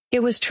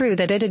It was true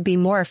that it'd be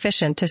more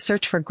efficient to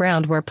search for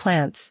ground where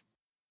plants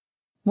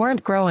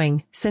weren't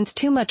growing, since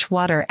too much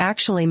water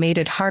actually made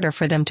it harder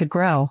for them to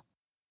grow.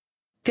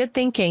 Good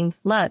thinking,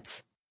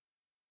 Lutz.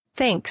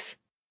 Thanks.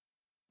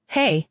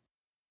 Hey.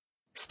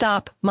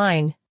 Stop,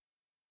 mine.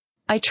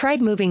 I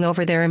tried moving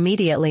over there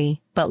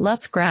immediately, but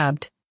Lutz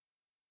grabbed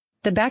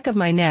the back of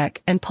my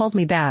neck and pulled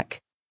me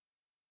back.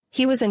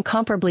 He was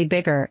incomparably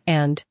bigger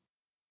and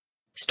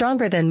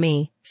stronger than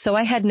me, so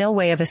I had no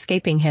way of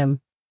escaping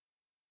him.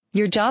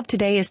 Your job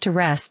today is to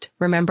rest,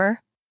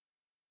 remember?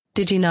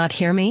 Did you not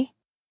hear me?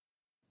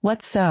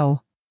 What's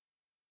so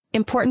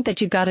important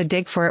that you gotta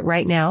dig for it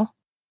right now?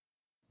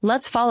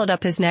 Lutz followed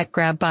up his neck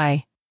grab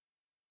by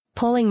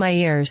pulling my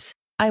ears.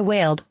 I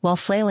wailed while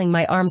flailing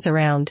my arms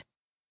around.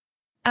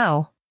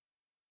 Ow.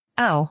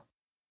 Ow.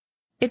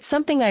 It's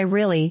something I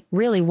really,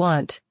 really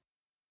want.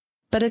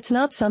 But it's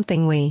not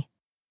something we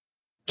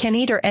can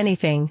eat or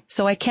anything,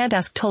 so I can't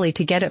ask Tully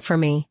to get it for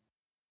me.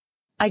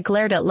 I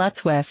glared at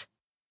Lutz with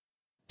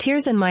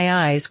tears in my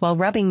eyes while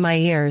rubbing my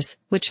ears,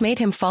 which made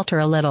him falter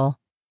a little.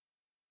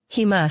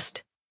 He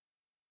must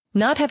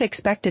not have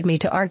expected me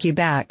to argue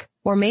back,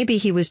 or maybe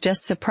he was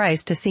just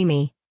surprised to see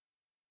me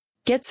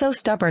get so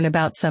stubborn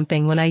about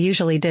something when I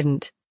usually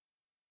didn't.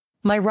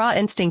 My raw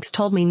instincts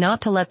told me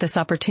not to let this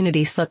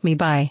opportunity slip me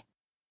by.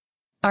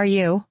 Are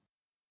you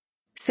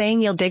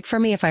saying you'll dig for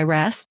me if I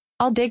rest?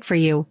 I'll dig for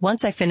you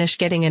once I finish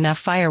getting enough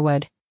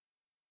firewood.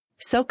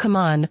 So come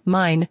on,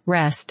 mine,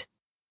 rest.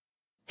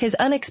 His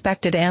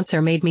unexpected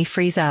answer made me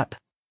freeze up.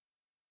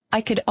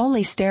 I could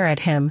only stare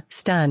at him,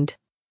 stunned.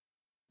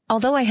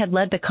 Although I had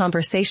led the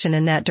conversation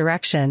in that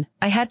direction,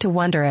 I had to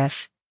wonder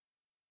if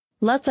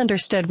Lutz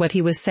understood what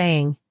he was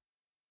saying.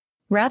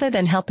 Rather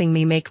than helping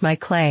me make my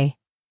clay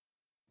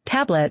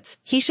tablets,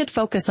 he should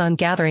focus on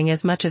gathering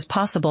as much as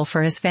possible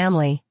for his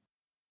family.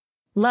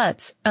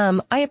 Lutz,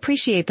 I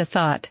appreciate the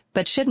thought,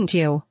 but shouldn't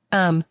you,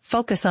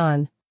 focus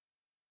on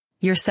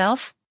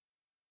yourself?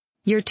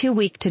 You're too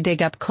weak to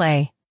dig up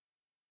clay.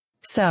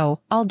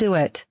 So, I'll do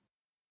it.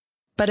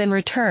 But in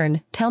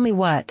return, tell me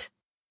what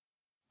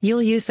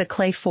you'll use the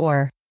clay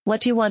for.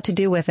 What you want to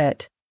do with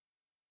it.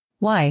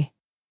 Why?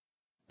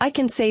 I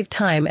can save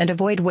time and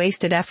avoid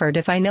wasted effort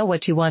if I know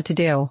what you want to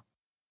do.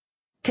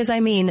 'Cause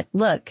I mean,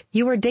 look,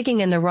 you were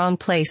digging in the wrong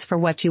place for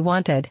what you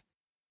wanted.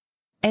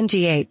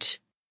 NGH.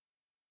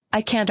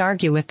 I can't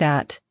argue with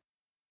that.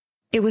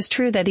 It was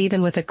true that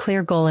even with a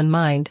clear goal in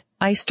mind,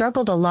 I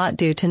struggled a lot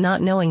due to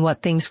not knowing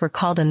what things were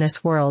called in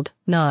this world,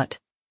 not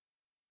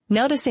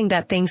noticing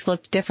that things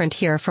looked different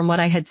here from what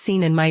I had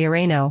seen in my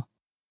Urano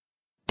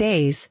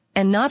days,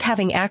 and not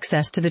having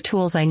access to the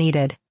tools I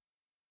needed.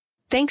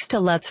 Thanks to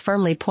Lutz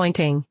firmly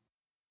pointing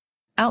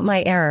out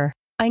my error,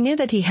 I knew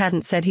that he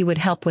hadn't said he would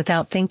help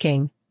without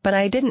thinking, but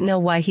I didn't know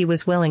why he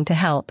was willing to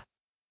help.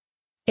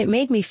 It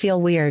made me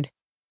feel weird.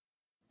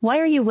 Why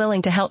are you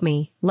willing to help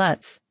me,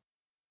 Lutz?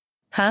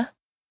 Huh?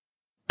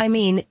 I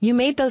mean, you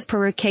made those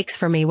Peru cakes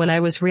for me when I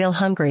was real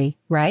hungry,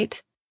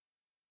 right?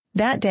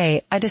 That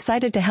day, I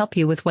decided to help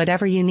you with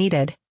whatever you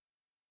needed.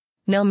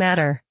 No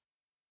matter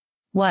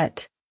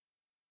what.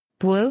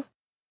 Woo?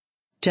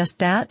 Just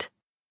that?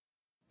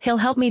 He'll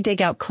help me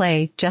dig out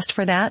clay just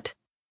for that?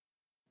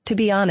 To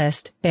be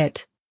honest,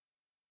 it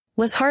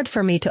was hard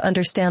for me to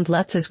understand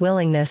Lutz's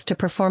willingness to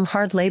perform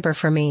hard labor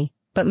for me,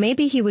 but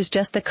maybe he was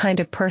just the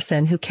kind of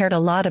person who cared a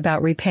lot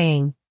about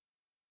repaying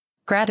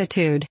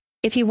gratitude.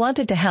 If he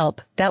wanted to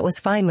help, that was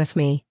fine with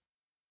me.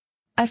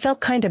 I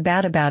felt kinda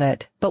bad about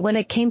it, but when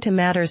it came to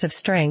matters of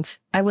strength,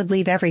 I would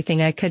leave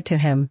everything I could to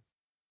him.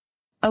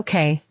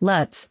 Okay,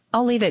 Lutz,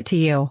 I'll leave it to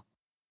you.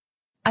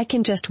 I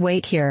can just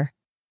wait here.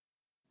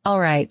 All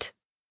right.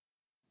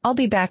 I'll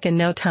be back in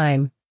no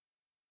time.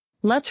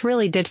 Lutz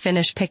really did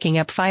finish picking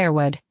up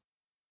firewood.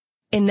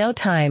 In no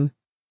time.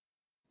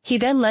 He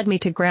then led me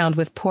to ground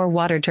with poor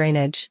water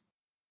drainage.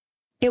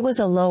 It was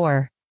a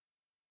lower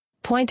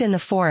point in the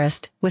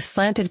forest, with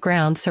slanted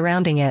ground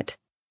surrounding it.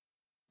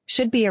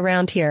 Should be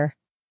around here.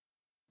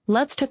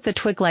 Lutz took the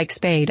twig-like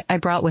spade I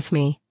brought with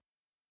me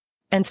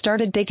and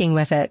started digging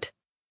with it.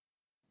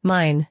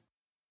 Mine.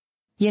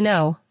 You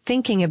know,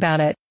 thinking about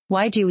it,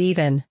 why'd you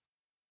even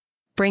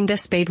bring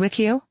this spade with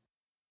you?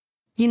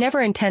 You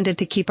never intended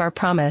to keep our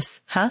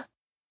promise, huh?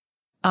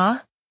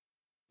 Ah?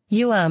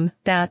 You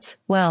that's,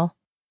 well.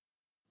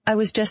 I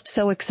was just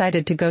so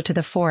excited to go to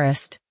the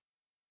forest.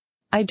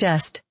 I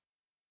just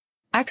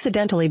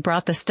accidentally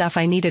brought the stuff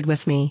I needed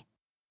with me.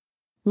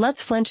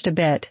 Lutz flinched a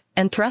bit,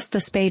 and thrust the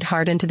spade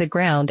hard into the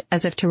ground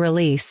as if to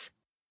release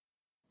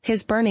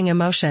his burning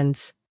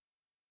emotions.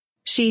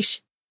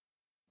 Sheesh.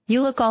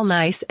 You look all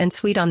nice and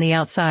sweet on the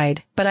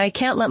outside, but I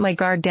can't let my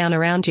guard down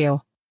around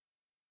you.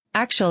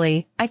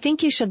 Actually, I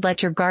think you should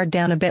let your guard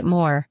down a bit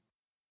more.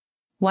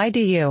 Why do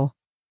you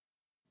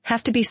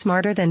have to be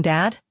smarter than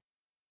Dad?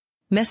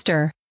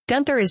 Mister,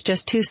 Gunther is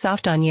just too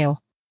soft on you.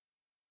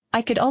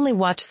 I could only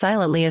watch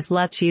silently as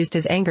Lutz used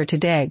his anger to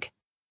dig.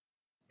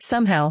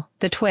 Somehow,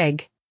 the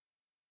twig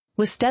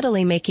was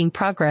steadily making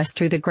progress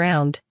through the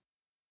ground.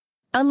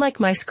 Unlike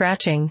my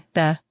scratching,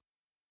 the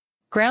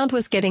ground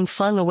was getting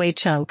flung away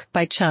chunk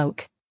by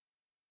chunk.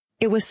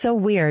 It was so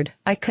weird,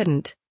 I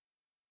couldn't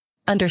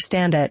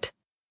understand it.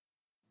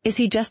 Is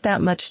he just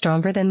that much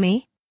stronger than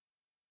me?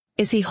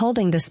 Is he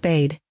holding the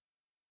spade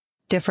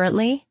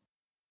differently?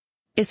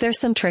 Is there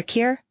some trick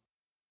here?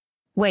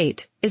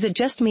 Wait, is it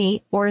just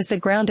me, or is the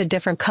ground a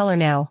different color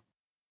now?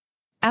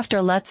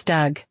 After Lutz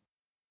dug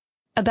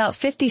about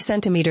 50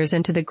 centimeters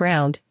into the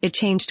ground, it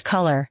changed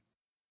color.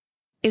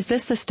 Is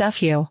this the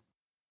stuff you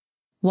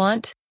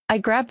want? I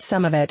grabbed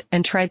some of it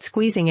and tried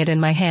squeezing it in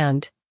my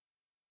hand.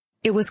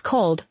 It was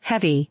cold,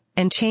 heavy,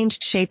 and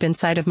changed shape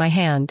inside of my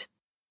hand.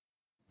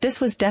 This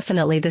was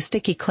definitely the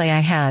sticky clay I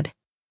had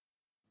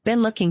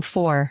been looking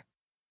for.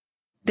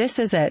 This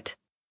is it.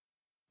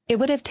 It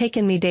would have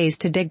taken me days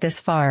to dig this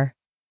far.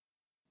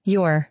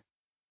 You're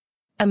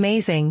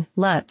amazing,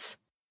 Lutz.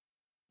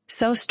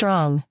 So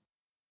strong.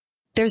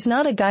 There's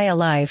not a guy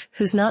alive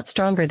who's not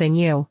stronger than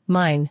you,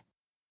 mine.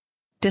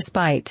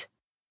 Despite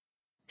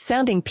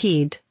sounding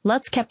peeved,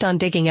 Lutz kept on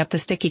digging up the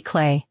sticky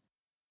clay.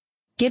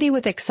 Giddy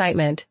with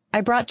excitement,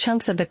 I brought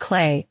chunks of the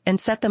clay and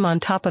set them on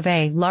top of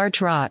a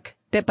large rock,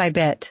 bit by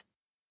bit.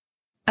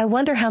 I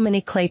wonder how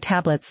many clay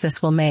tablets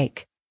this will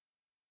make.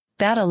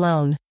 That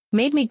alone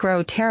made me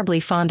grow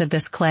terribly fond of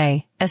this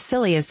clay, as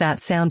silly as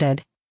that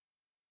sounded.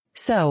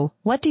 So,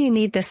 what do you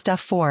need this stuff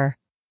for?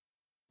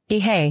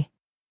 Hey.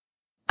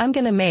 I'm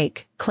gonna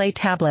make clay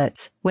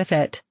tablets with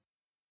it.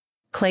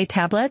 Clay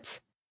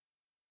tablets?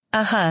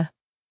 Uh-huh.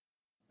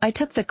 I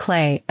took the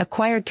clay,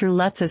 acquired through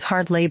Lutz's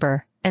hard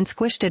labor, and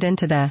squished it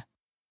into the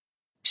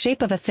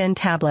shape of a thin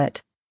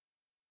tablet.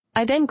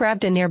 I then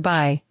grabbed a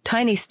nearby,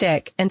 tiny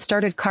stick and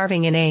started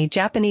carving in a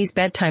Japanese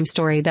bedtime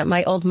story that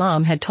my old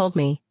mom had told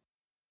me.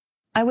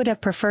 I would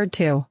have preferred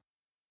to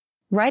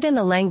write in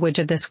the language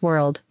of this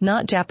world,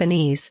 not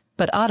Japanese,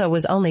 but Otto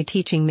was only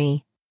teaching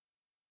me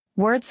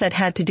words that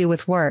had to do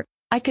with work.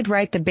 I could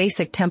write the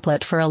basic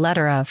template for a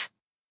letter of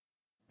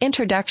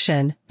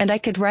introduction, and I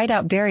could write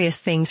out various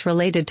things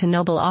related to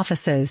noble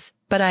offices,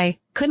 but I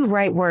couldn't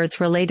write words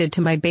related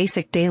to my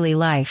basic daily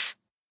life.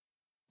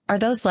 Are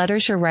those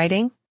letters you're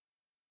writing?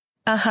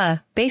 Uh-huh,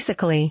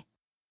 basically.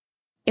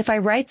 If I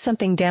write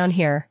something down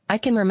here, I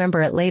can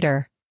remember it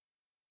later.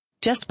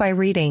 Just by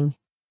reading.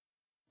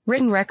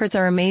 Written records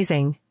are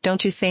amazing,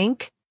 don't you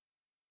think?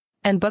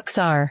 And books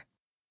are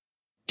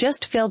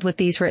just filled with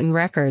these written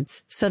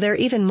records, so they're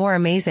even more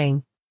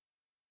amazing.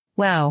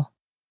 Wow.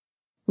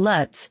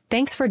 Lutz,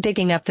 thanks for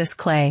digging up this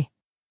clay.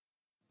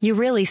 You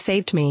really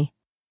saved me.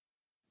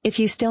 If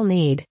you still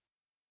need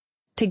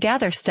to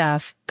gather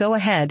stuff, go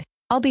ahead,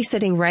 I'll be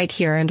sitting right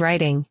here and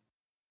writing.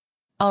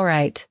 All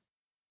right.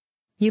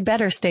 You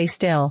better stay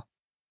still.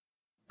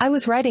 I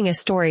was writing a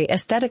story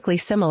aesthetically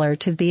similar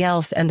to The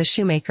Elves and the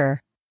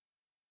Shoemaker.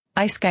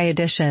 Ice Sky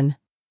Edition.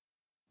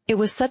 It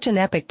was such an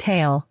epic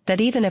tale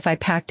that even if I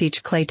packed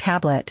each clay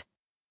tablet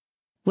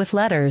with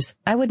letters,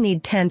 I would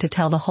need 10 to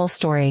tell the whole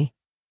story.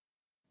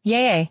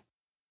 Yay!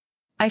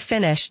 I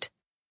finished.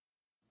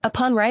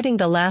 Upon writing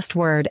the last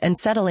word and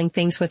settling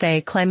things with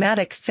a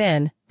climatic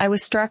fin, I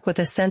was struck with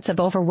a sense of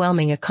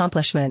overwhelming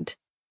accomplishment.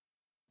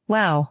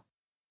 Wow.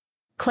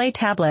 Clay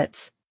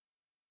tablets.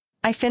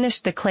 I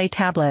finished the clay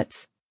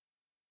tablets.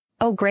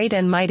 Oh, great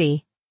and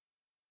mighty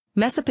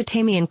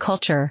Mesopotamian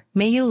culture,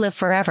 may you live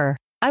forever.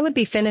 I would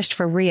be finished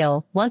for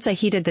real once I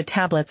heated the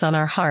tablets on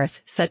our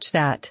hearth such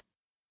that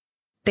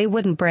they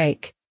wouldn't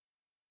break.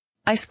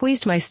 I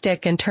squeezed my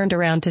stick and turned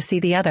around to see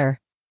the other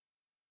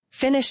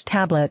finished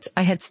tablets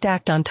I had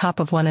stacked on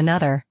top of one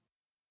another.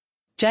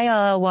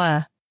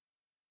 Jaya-wa.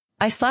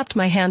 I slapped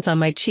my hands on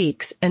my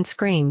cheeks and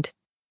screamed.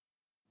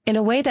 In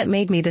a way that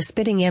made me the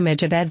spitting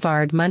image of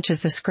Edvard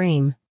Munch's The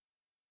Scream.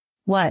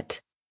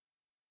 What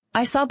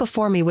I saw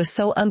before me was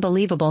so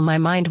unbelievable my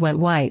mind went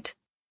white.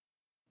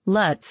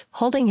 Lutz,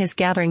 holding his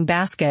gathering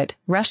basket,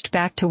 rushed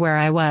back to where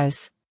I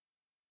was.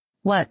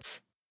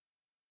 What's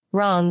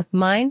wrong,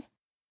 mine?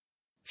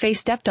 Faye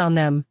stepped on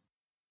them.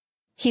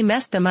 He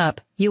messed them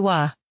up,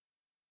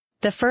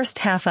 The first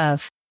half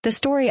of the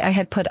story I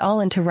had put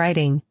all into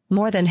writing,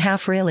 more than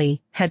half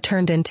really, had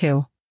turned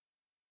into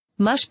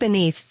mush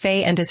beneath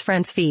Faye and his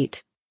friend's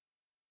feet.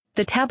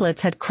 The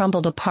tablets had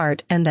crumbled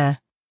apart and the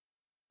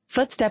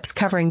footsteps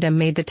covering them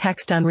made the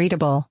text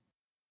unreadable.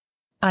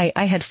 I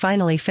had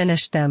finally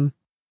finished them.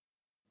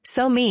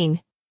 So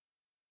mean.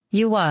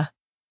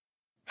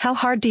 How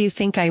hard do you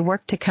think I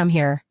worked to come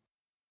here?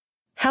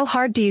 How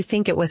hard do you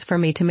think it was for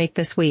me to make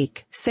this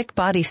weak, sick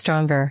body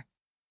stronger?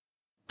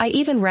 I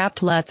even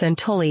wrapped Lutz and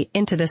Tully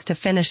into this to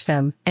finish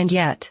them, and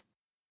yet.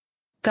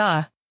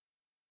 Gah.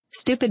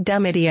 Stupid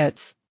dumb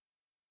idiots.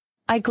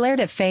 I glared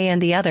at Faye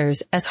and the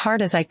others as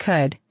hard as I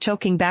could,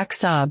 choking back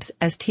sobs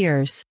as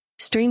tears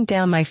streamed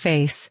down my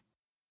face.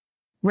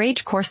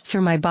 Rage coursed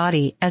through my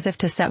body as if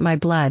to set my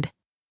blood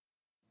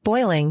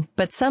boiling,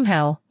 but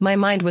somehow, my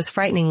mind was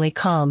frighteningly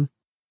calm.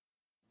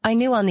 I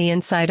knew on the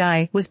inside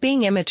I was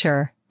being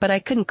immature, but I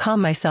couldn't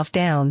calm myself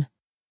down.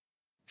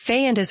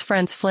 Faye and his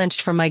friends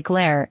flinched from my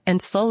glare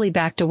and slowly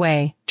backed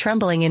away,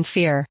 trembling in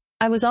fear.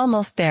 I was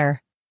almost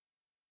there.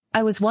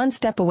 I was one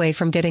step away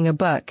from getting a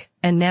book,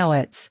 and now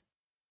it's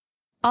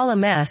all a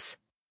mess.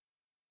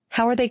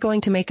 How are they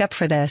going to make up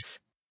for this?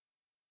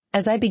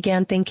 As I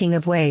began thinking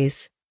of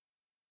ways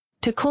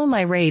to cool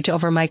my rage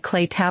over my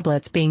clay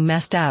tablets being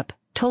messed up,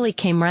 Tully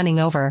came running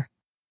over.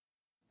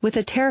 With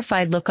a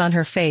terrified look on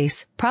her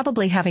face,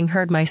 probably having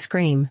heard my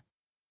scream.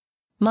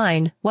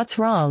 Mine, what's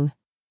wrong?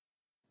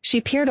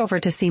 She peered over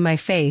to see my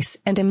face,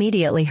 and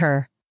immediately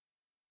her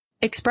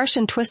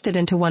expression twisted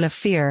into one of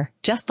fear,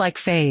 just like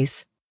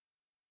Faye's.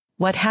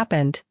 What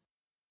happened?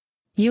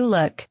 You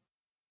look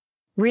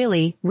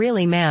really,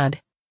 really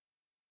mad.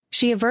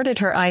 She averted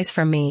her eyes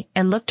from me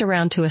and looked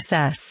around to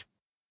assess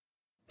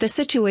the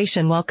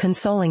situation while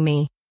consoling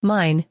me.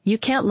 Mine, you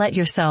can't let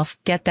yourself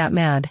get that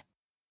mad.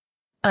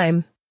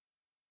 I'm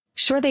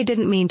sure they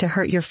didn't mean to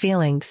hurt your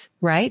feelings,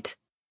 right?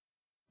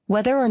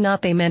 Whether or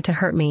not they meant to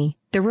hurt me,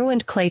 the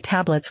ruined clay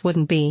tablets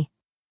wouldn't be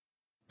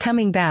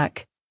coming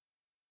back.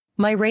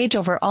 My rage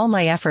over all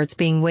my efforts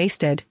being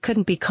wasted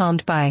couldn't be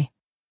calmed by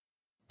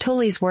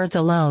Tully's words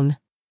alone.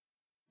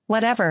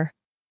 Whatever.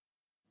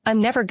 I'm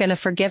never gonna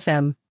forgive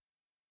them.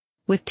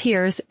 With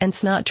tears and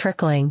snot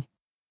trickling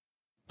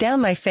down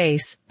my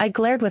face, I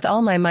glared with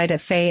all my might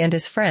at Faye and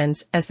his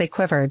friends as they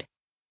quivered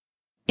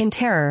in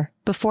terror,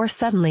 before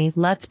suddenly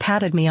Lutz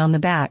patted me on the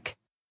back.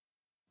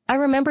 I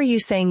remember you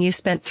saying you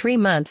spent 3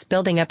 months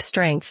building up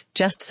strength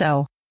just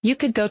so you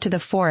could go to the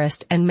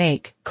forest and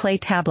make clay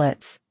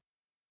tablets.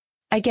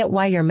 I get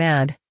why you're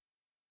mad.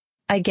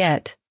 I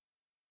get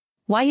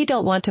why you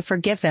don't want to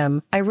forgive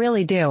them, I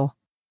really do.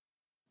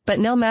 But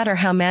no matter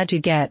how mad you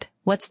get,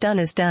 what's done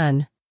is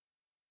done.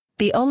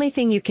 The only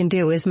thing you can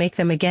do is make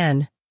them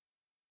again.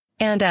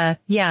 And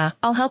yeah,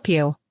 I'll help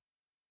you.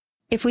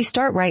 If we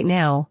start right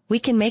now, we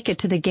can make it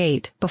to the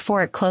gate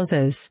before it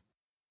closes.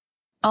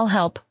 I'll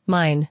help,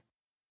 mine.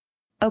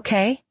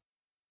 Okay?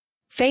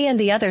 Faye and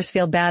the others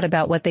feel bad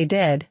about what they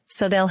did,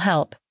 so they'll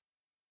help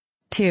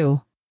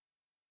too.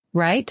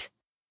 Right?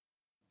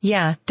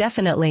 Yeah,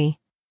 definitely.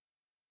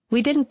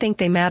 We didn't think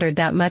they mattered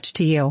that much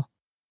to you.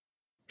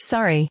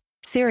 Sorry,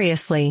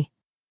 seriously.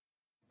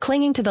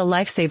 Clinging to the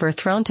lifesaver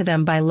thrown to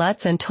them by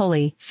Lutz and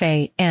Tully,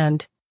 Faye,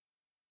 and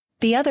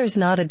the others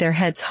nodded their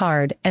heads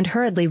hard and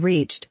hurriedly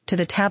reached to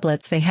the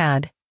tablets they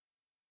had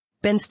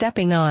been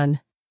stepping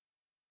on.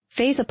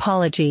 Faye's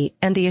apology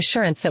and the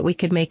assurance that we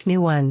could make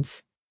new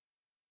ones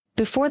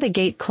before the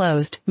gate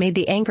closed made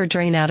the anger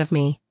drain out of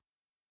me.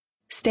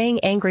 Staying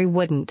angry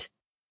wouldn't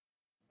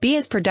be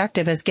as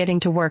productive as getting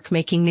to work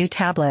making new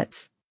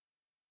tablets.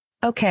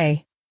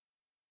 Okay.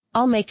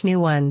 I'll make new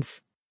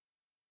ones.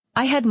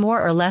 I had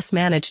more or less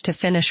managed to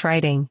finish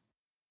writing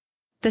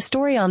the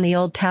story on the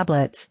old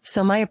tablets,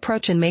 so my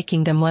approach in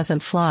making them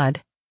wasn't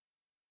flawed.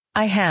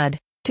 I had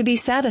to be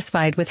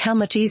satisfied with how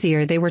much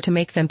easier they were to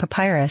make than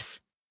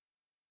papyrus.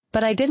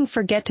 But I didn't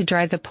forget to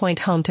drive the point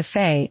home to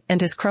Faye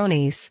and his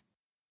cronies.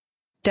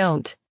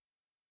 Don't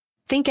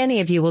think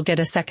any of you will get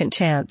a second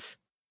chance.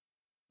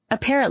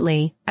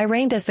 Apparently, I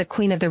reigned as the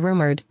queen of the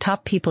rumored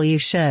top people you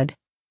should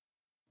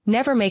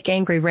never make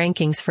angry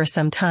rankings for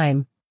some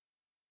time.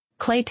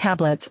 Clay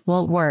tablets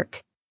won't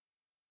work.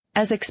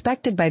 As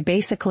expected by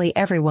basically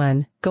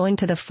everyone, going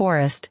to the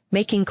forest,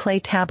 making clay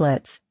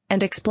tablets,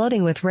 and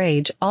exploding with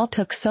rage all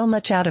took so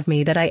much out of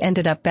me that I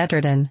ended up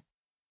bedridden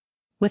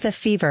with a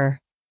fever.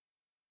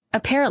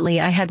 Apparently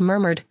I had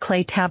murmured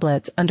clay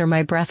tablets under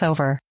my breath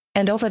over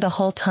and over the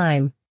whole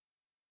time.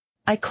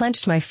 I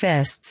clenched my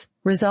fists,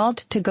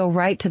 resolved to go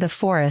right to the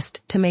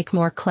forest to make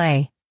more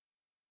clay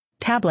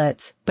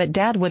tablets, but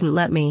Dad wouldn't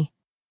let me.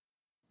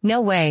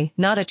 No way,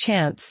 not a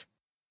chance.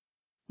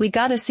 We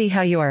gotta see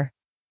how your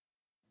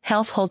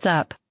health holds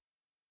up.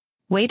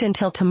 Wait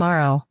until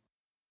tomorrow.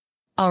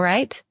 All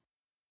right?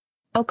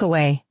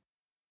 Okaway.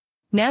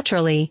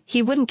 Naturally,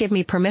 he wouldn't give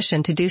me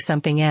permission to do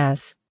something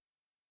as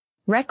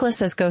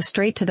reckless as go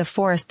straight to the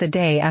forest the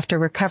day after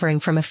recovering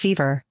from a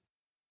fever.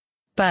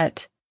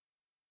 But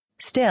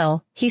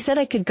still, he said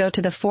I could go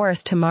to the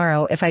forest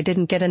tomorrow if I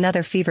didn't get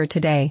another fever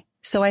today,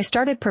 so I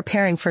started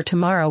preparing for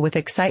tomorrow with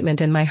excitement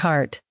in my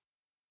heart.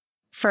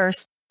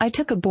 First, I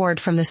took a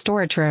board from the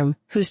storage room,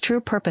 whose true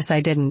purpose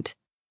I didn't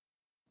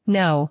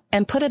know,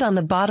 and put it on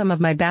the bottom of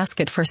my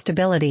basket for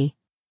stability.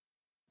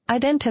 I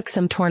then took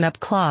some torn-up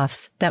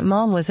cloths that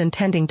Mom was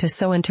intending to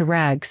sew into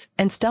rags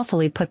and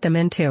stealthily put them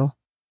into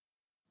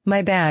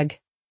my bag.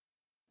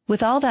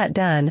 With all that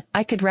done,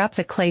 I could wrap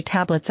the clay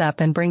tablets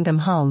up and bring them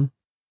home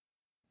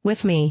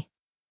with me.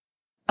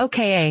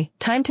 Okay,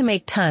 time to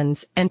make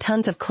tons and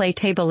tons of clay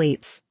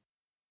tablets.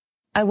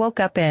 I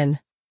woke up in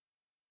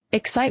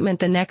excitement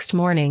the next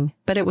morning,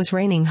 but it was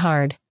raining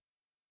hard.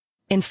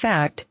 In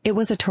fact, it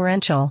was a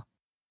torrential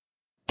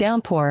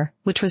downpour,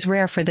 which was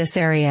rare for this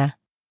area.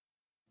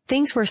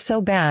 Things were so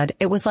bad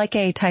it was like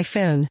a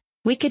typhoon.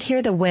 We could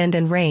hear the wind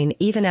and rain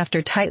even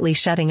after tightly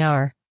shutting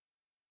our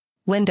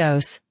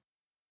windows.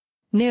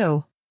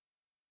 New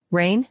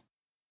rain?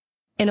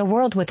 In a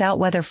world without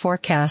weather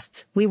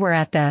forecasts, we were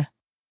at the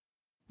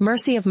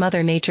mercy of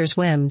Mother Nature's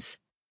whims.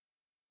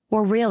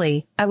 Or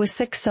really, I was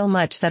sick so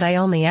much that I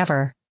only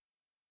ever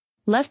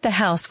left the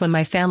house when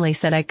my family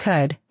said I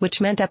could,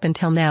 which meant up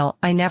until now,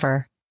 I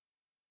never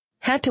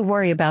had to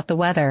worry about the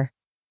weather.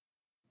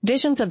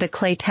 Visions of the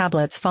clay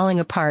tablets falling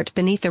apart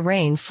beneath the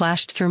rain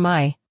flashed through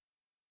my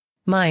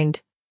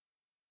mind.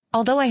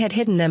 Although I had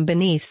hidden them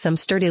beneath some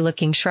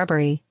sturdy-looking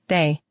shrubbery,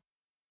 they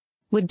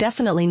would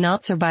definitely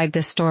not survive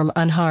this storm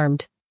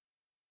unharmed.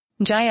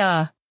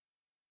 Jaya!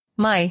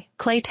 My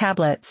clay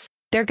tablets,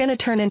 they're gonna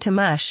turn into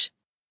mush.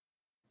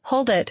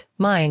 Hold it,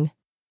 mine.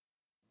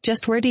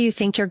 Just where do you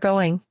think you're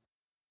going?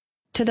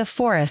 To the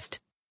forest.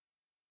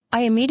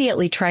 I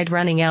immediately tried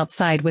running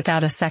outside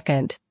without a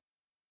second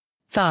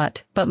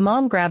thought, but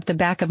Mom grabbed the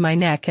back of my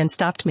neck and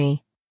stopped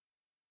me.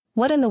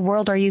 What in the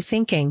world are you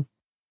thinking?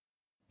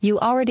 You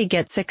already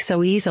get sick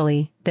so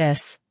easily,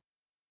 this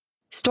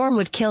storm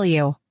would kill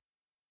you.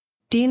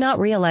 Do you not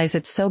realize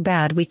it's so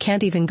bad we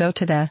can't even go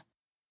to the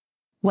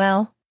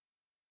well?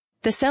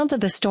 The sounds of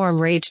the storm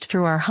raged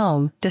through our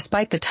home,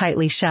 despite the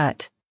tightly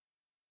shut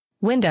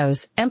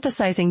windows,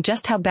 emphasizing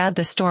just how bad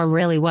the storm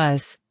really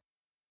was.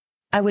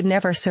 I would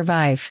never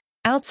survive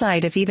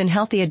outside if even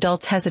healthy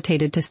adults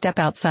hesitated to step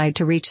outside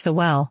to reach the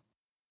well.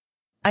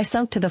 I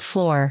sunk to the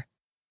floor.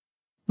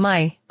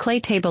 My clay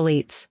table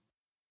eats.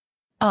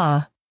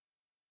 Ah.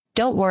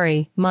 Don't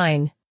worry,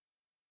 mine.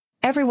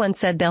 Everyone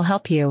said they'll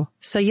help you,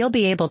 so you'll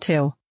be able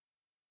to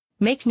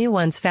make new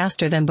ones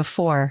faster than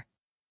before.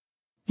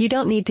 You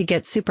don't need to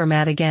get super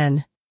mad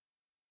again.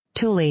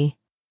 Tuli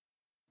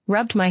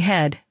rubbed my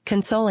head,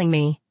 consoling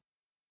me.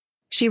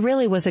 She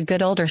really was a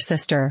good older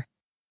sister.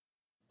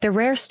 The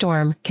rare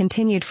storm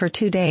continued for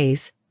 2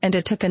 days, and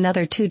it took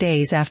another 2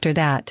 days after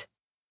that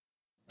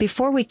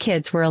before we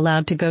kids were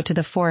allowed to go to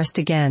the forest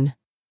again.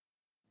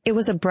 It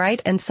was a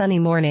bright and sunny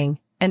morning,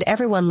 and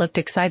everyone looked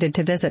excited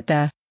to visit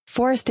the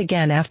forest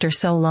again after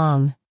so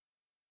long.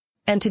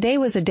 And today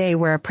was a day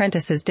where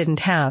apprentices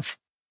didn't have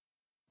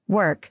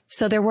work,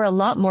 so there were a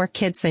lot more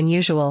kids than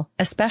usual,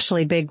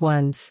 especially big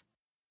ones.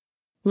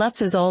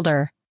 Lutz's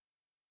older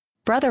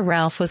brother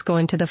Ralph was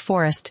going to the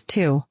forest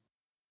too.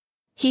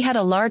 He had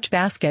a large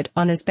basket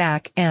on his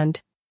back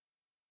and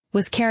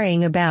was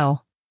carrying a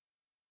bow.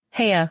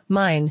 Heya,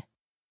 mine.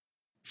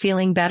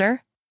 Feeling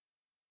better?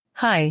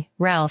 Hi,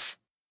 Ralph.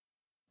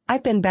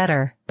 I've been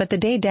better, but the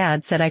day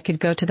Dad said I could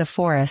go to the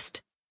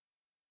forest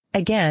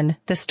again,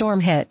 the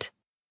storm hit.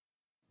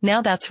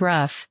 Now that's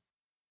rough.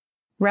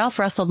 Ralph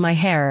rustled my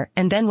hair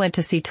and then went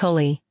to see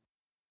Tully.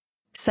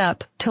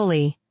 Sup,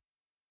 Tully.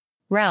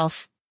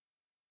 Ralph.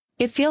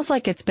 It feels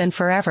like it's been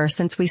forever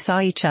since we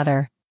saw each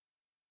other.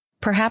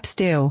 Perhaps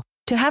due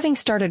to having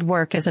started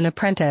work as an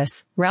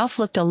apprentice, Ralph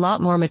looked a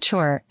lot more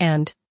mature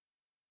and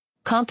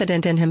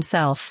confident in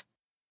himself.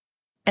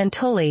 And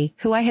Tully,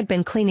 who I had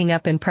been cleaning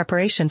up in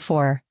preparation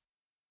for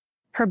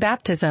her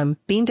baptism,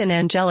 beamed an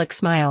angelic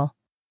smile.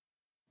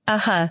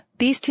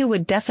 These two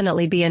would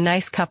definitely be a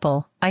nice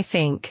couple, I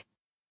think.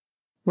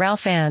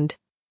 Ralph and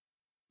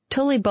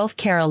Tully both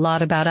care a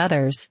lot about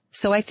others,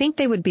 so I think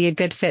they would be a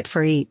good fit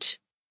for each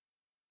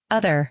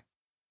other.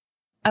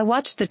 I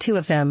watched the two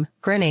of them,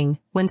 grinning,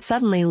 when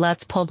suddenly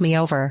Lutz pulled me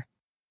over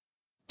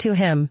to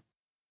him.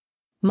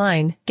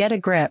 Mine, get a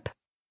grip.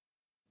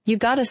 You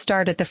gotta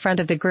start at the front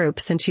of the group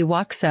since you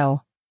walk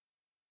so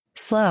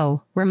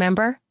slow,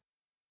 remember?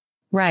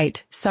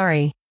 Right,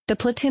 sorry. The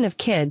platoon of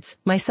kids,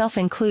 myself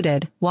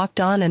included, walked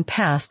on and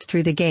passed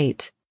through the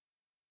gate.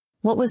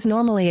 What was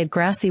normally a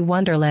grassy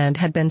wonderland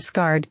had been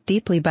scarred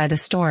deeply by the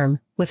storm,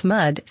 with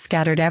mud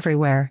scattered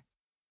everywhere.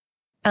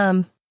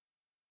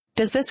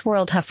 Does this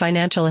world have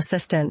financial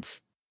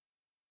assistance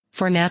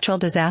for natural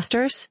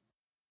disasters?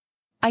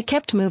 I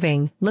kept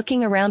moving,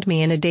 looking around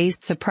me in a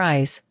dazed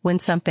surprise, when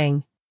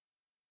something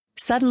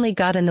suddenly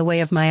got in the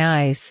way of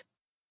my eyes.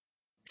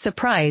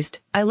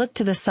 Surprised, I looked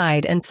to the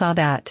side and saw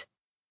that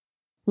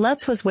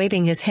Lutz was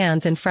waving his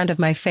hands in front of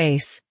my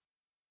face.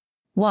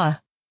 Wha?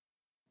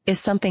 Is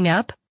something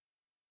up?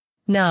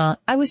 Nah,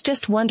 I was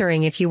just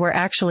wondering if you were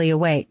actually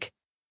awake.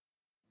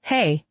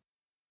 Hey.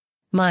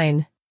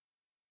 Mine.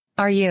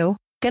 Are you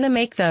gonna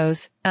make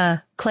those,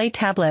 clay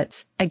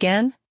tablets,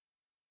 again?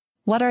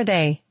 What are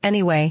they,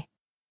 anyway?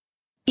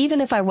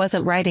 Even if I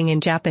wasn't writing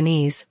in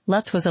Japanese,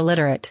 Lutz was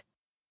illiterate.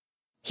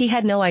 He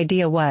had no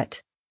idea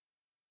what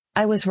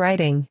I was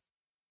writing.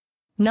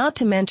 Not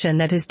to mention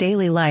that his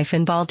daily life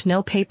involved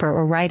no paper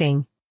or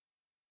writing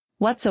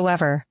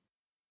whatsoever.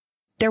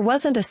 There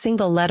wasn't a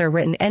single letter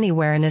written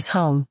anywhere in his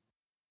home.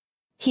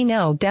 He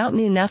no doubt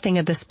knew nothing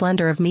of the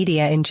splendor of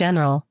media in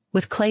general,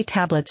 with clay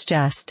tablets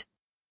just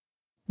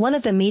one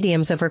of the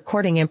mediums of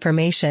recording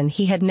information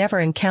he had never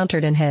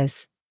encountered in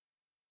his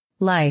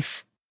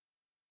life.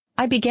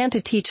 I began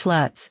to teach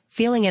Lutz,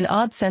 feeling an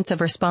odd sense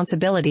of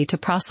responsibility to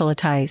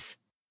proselytize.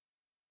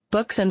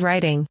 Books and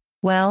writing,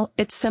 well,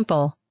 it's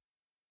simple.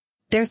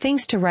 They're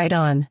things to write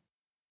on.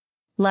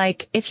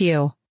 Like, if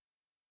you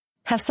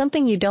have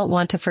something you don't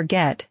want to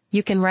forget,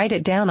 you can write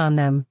it down on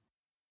them.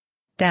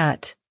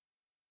 That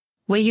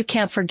way you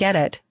can't forget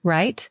it,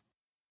 right?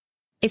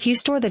 If you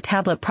store the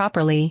tablet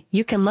properly,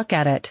 you can look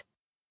at it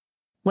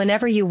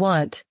whenever you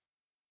want.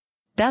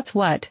 That's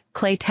what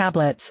clay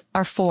tablets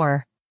are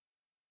for.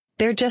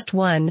 They're just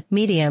one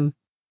medium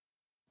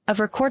of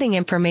recording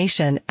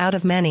information out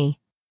of many.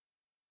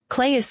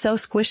 Clay is so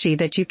squishy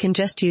that you can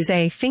just use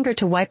a finger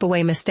to wipe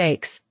away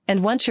mistakes,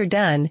 and once you're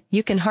done,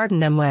 you can harden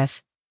them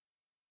with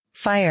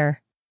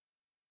fire.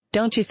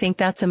 Don't you think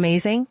that's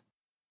amazing?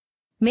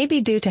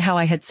 Maybe due to how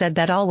I had said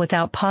that all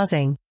without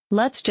pausing,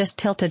 Lutz just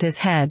tilted his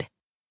head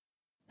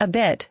a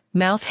bit,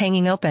 mouth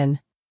hanging open.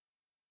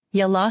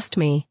 You lost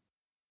me.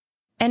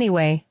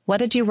 Anyway, what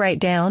did you write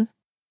down?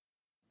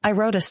 I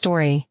wrote a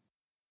story.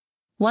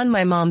 One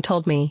my mom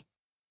told me.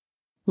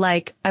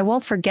 Like, I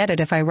won't forget it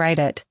if I write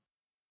it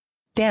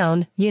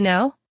down, you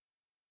know?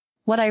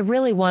 What I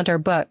really want are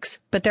books,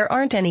 but there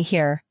aren't any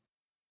here.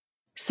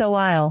 So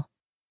I'll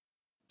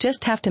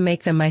just have to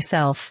make them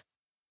myself.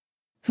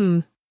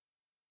 So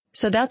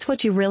that's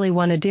what you really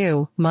want to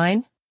do,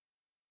 mine?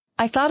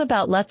 I thought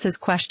about Lutz's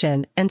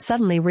question and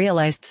suddenly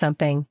realized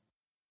something.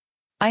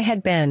 I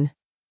had been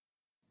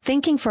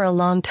thinking for a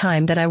long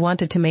time that I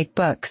wanted to make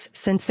books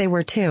since they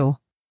were too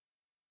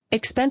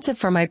expensive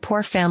for my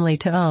poor family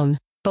to own,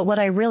 but what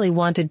I really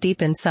wanted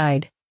deep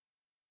inside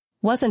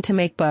wasn't to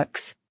make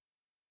books.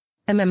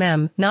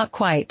 Not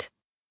quite.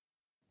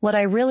 What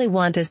I really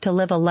want is to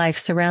live a life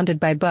surrounded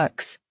by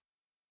books.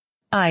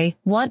 I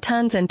want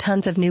tons and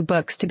tons of new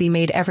books to be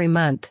made every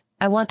month.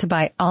 I want to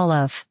buy all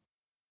of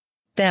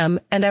them,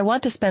 and I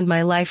want to spend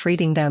my life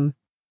reading them.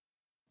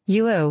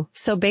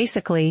 So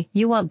basically,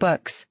 you want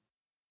books?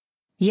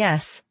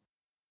 Yes.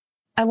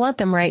 I want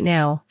them right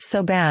now,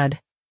 so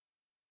bad.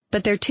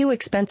 But they're too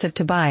expensive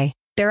to buy.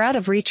 They're out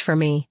of reach for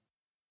me.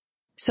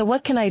 So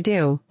what can I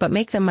do but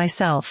make them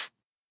myself?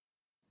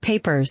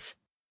 Papers.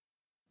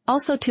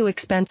 Also too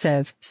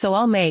expensive, so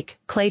I'll make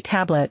clay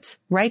tablets,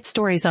 write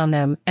stories on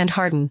them, and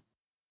harden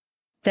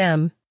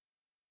them.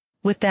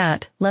 With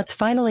that, Lutz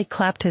finally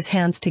clapped his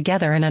hands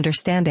together in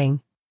understanding.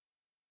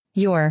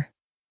 You're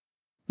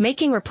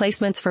making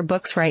replacements for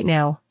books right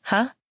now,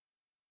 huh?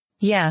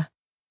 Yeah.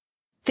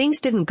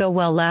 Things didn't go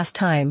well last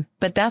time,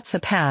 but that's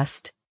the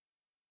past.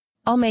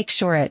 I'll make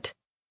sure it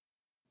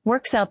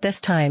works out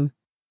this time.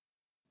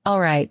 All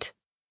right.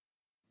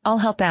 I'll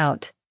help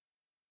out.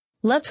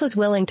 Lutz was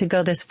willing to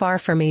go this far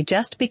for me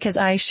just because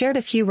I shared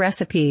a few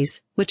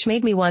recipes, which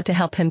made me want to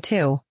help him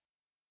too.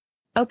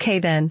 Okay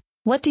then,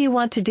 what do you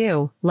want to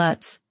do,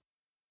 Lutz?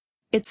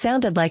 It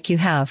sounded like you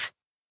have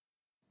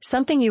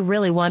something you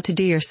really want to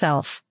do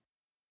yourself.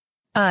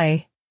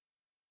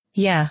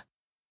 Yeah.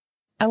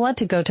 I want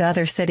to go to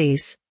other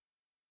cities.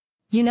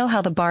 You know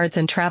how the bards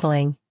and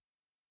traveling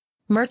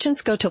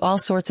merchants go to all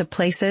sorts of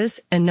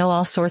places and know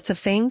all sorts of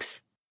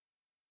things?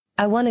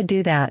 I want to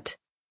do that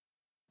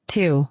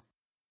too.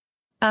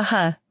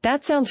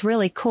 That sounds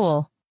really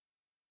cool.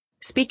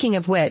 Speaking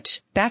of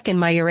which, back in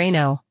my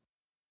Urano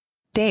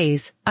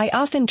days, I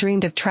often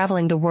dreamed of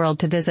traveling the world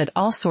to visit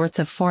all sorts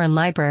of foreign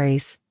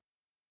libraries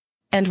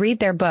and read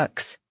their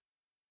books.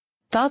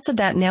 Thoughts of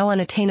that now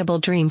unattainable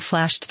dream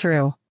flashed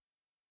through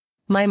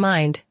my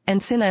mind,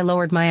 and soon I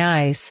lowered my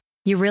eyes.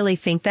 You really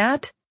think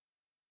that?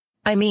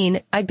 I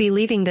mean, I'd be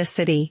leaving this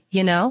city,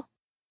 you know?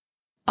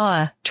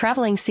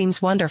 Traveling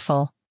seems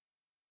wonderful.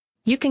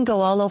 You can go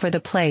all over the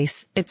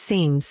place, it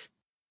seems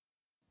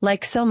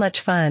like so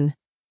much fun.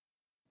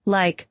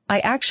 Like, I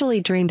actually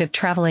dreamed of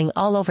traveling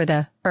all over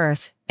the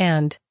earth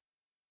and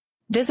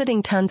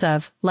visiting tons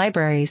of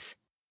libraries.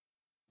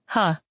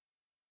 I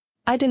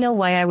don't know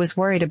why I was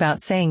worried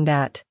about saying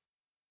that.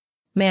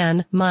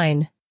 Man,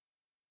 mine.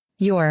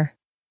 You're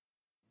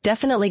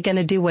definitely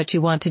gonna do what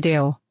you want to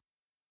do.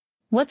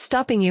 What's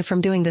stopping you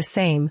from doing the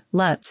same,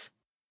 Lutz?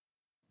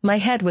 My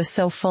head was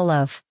so full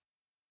of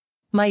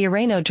my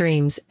Urano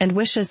dreams and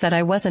wishes that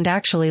I wasn't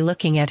actually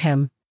looking at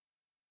him.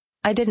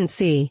 I didn't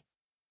see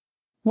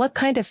what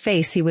kind of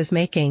face he was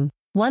making.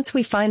 Once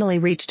we finally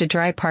reached a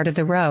dry part of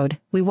the road,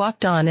 we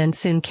walked on and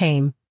soon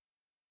came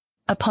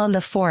upon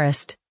the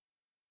forest.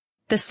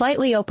 The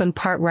slightly open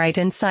part right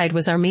inside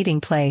was our meeting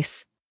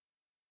place.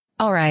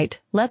 All right,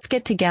 let's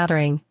get to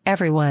gathering,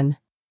 everyone.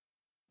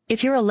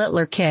 If you're a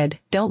littler kid,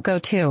 don't go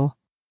too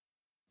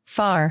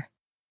far.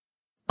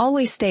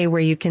 Always stay where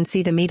you can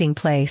see the meeting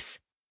place.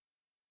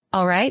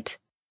 All right?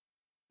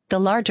 The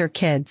larger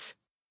kids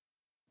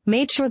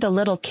made sure the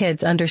little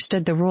kids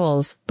understood the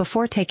rules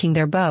before taking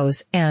their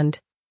bows and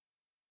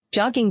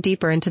jogging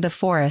deeper into the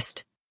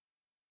forest.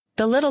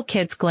 The little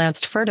kids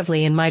glanced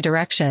furtively in my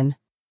direction.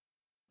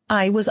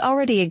 I was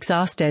already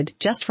exhausted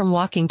just from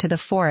walking to the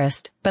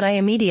forest, but I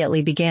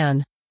immediately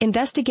began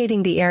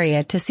investigating the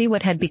area to see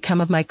what had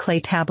become of my clay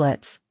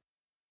tablets.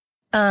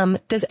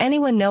 Does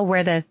anyone know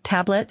where the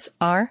tablets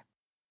are?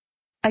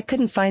 I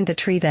couldn't find the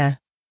tree the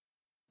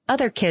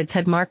other kids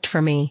had marked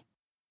for me.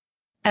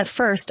 At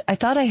first, I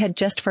thought I had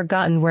just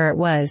forgotten where it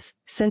was,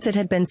 since it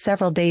had been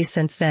several days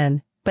since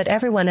then, but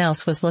everyone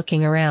else was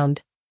looking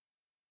around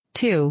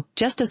too,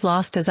 just as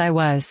lost as I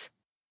was.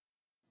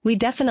 We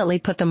definitely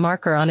put the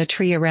marker on a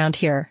tree around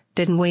here,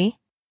 didn't we?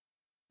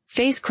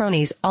 Faye's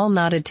cronies all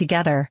nodded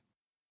together.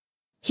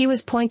 He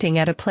was pointing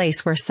at a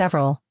place where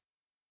several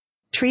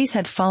trees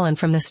had fallen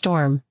from the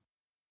storm.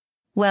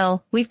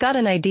 Well, we've got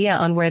an idea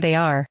on where they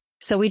are,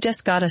 so we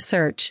just gotta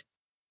search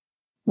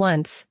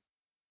once.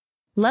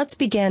 Lutz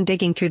began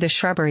digging through the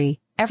shrubbery,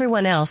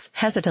 Everyone else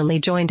hesitantly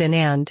joined in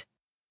and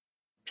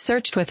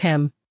searched with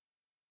him.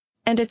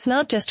 And it's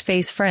not just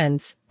Faye's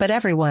friends, but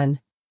everyone.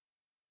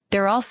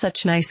 They're all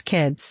such nice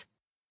kids.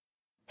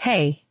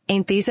 Hey,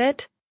 ain't these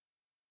it?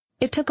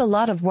 It took a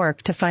lot of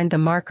work to find the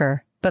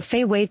marker, but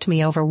Faye waved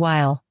me over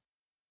while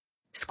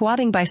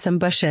squatting by some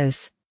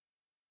bushes.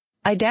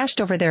 I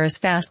dashed over there as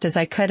fast as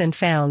I could and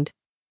found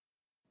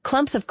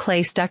clumps of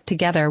clay stuck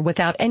together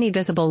without any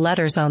visible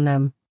letters on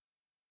them.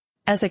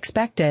 As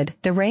expected,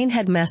 the rain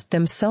had messed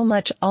them so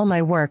much all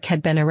my work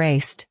had been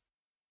erased.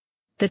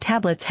 The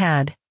tablets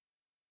had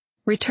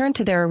returned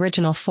to their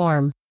original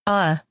form.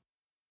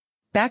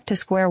 Back to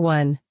square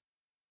one.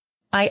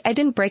 I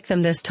didn't break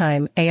them this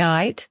time,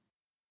 aight?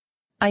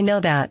 I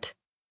know that.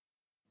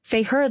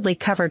 Faye hurriedly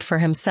covered for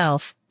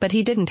himself, but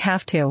he didn't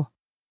have to.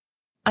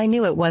 I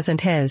knew it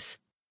wasn't his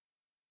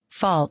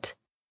fault.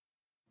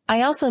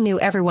 I also knew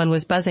everyone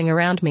was buzzing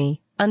around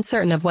me,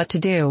 uncertain of what to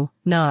do,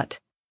 not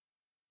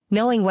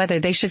knowing whether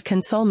they should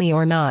console me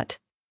or not.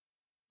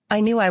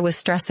 I knew I was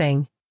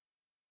stressing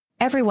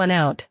everyone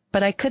out,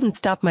 but I couldn't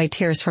stop my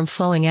tears from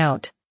flowing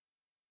out.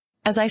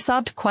 As I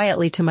sobbed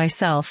quietly to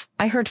myself,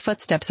 I heard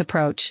footsteps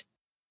approach.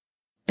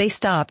 They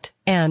stopped,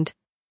 and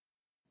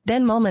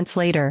then moments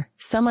later,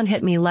 someone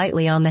hit me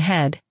lightly on the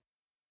head.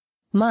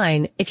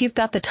 Mine, if you've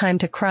got the time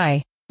to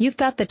cry, you've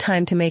got the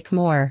time to make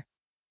more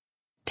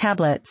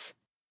tablets.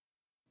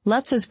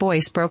 Lutz's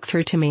voice broke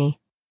through to me.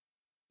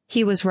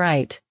 He was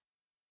right.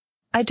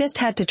 I just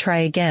had to try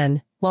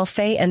again, while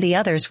Faye and the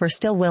others were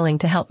still willing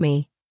to help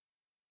me.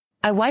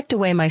 I wiped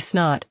away my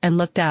snot and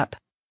looked up.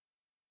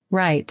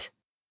 Right.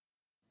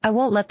 I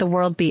won't let the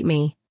world beat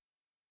me.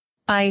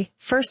 I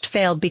first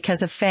failed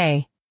because of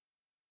Faye.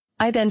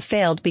 I then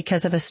failed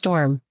because of a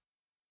storm.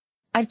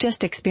 I've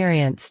just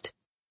experienced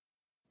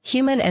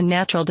human and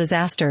natural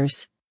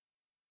disasters.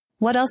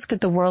 What else could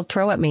the world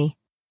throw at me?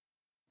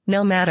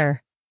 No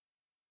matter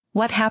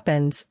what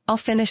happens, I'll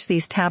finish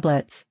these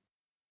tablets.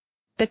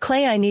 The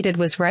clay I needed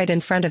was right in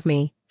front of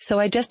me, so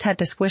I just had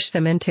to squish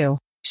them into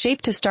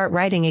shape to start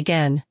writing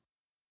again.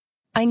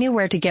 I knew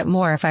where to get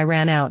more if I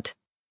ran out.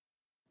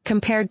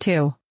 Compared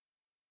to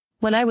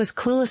when I was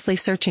cluelessly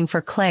searching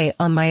for clay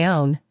on my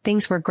own,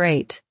 things were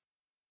great.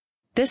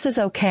 This is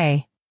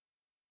okay.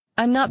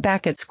 I'm not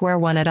back at square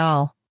one at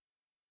all.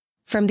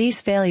 From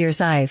these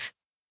failures I've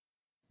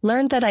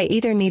learned that I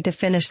either need to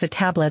finish the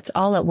tablets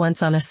all at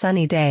once on a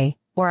sunny day,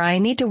 or I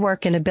need to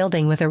work in a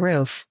building with a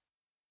roof.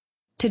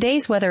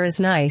 Today's weather is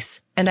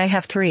nice, and I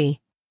have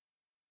 3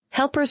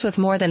 helpers with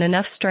more than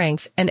enough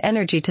strength and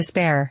energy to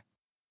spare.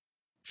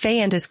 Faye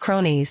and his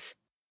cronies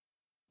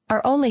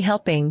are only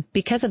helping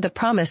because of the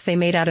promise they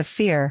made out of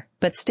fear,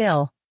 but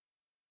still.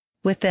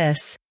 With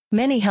this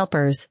many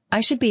helpers,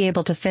 I should be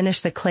able to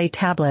finish the clay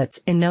tablets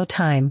in no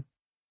time.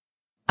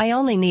 I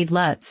only need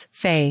Lutz,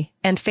 Faye,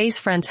 and Faye's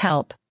friends'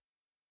 help.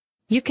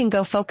 You can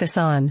go focus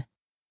on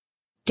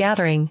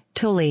gathering,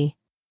 Tully.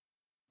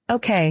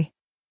 Okay.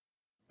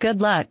 Good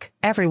luck,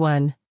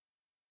 everyone.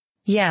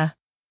 Yeah.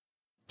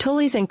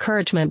 Tully's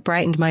encouragement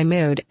brightened my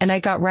mood and I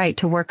got right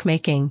to work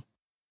making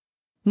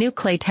new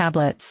clay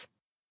tablets.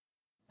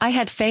 I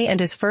had Faye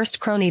and his first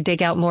crony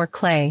dig out more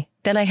clay,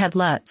 then I had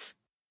Lutz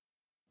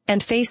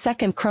and Faye's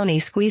second crony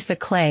squeeze the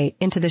clay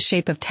into the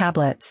shape of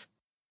tablets.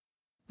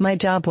 My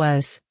job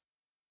was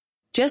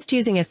just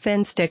using a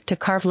thin stick to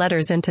carve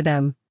letters into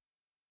them.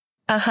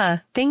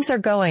 Things are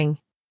going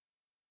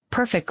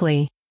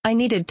perfectly. I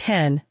needed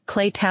 10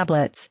 clay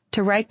tablets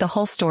to write the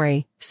whole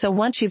story, so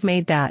once you've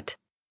made that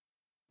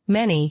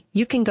many,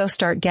 you can go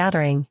start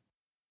gathering.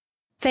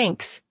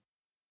 Thanks.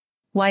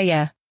 Why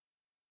yeah.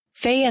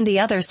 Faye and the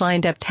others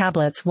lined up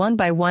tablets one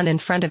by one in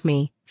front of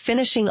me,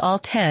 finishing all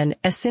 10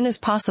 as soon as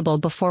possible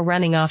before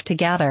running off to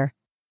gather.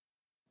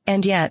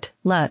 And yet,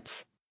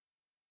 Lutz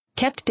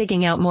kept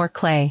digging out more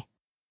clay.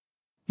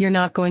 You're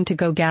not going to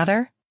go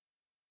gather?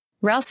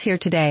 Ralph's here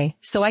today,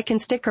 so I can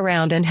stick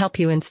around and help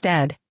you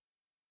instead.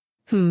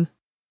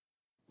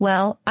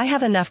 Well, I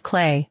have enough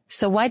clay,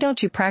 so why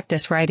don't you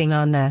practice writing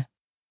on the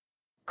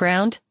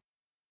ground?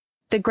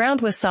 The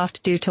ground was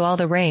soft due to all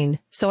the rain,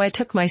 so I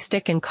took my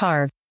stick and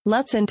carved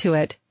Lutz into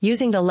it,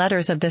 using the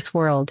letters of this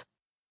world.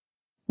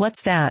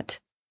 What's that?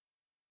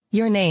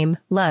 Your name,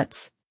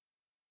 Lutz.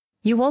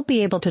 You won't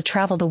be able to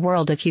travel the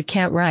world if you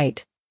can't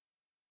write.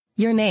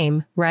 Your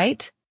name,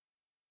 right?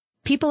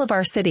 People of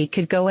our city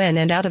could go in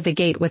and out of the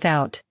gate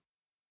without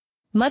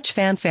much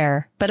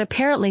fanfare, but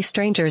apparently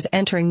strangers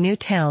entering new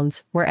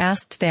towns were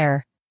asked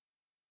their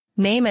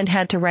name and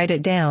had to write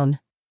it down.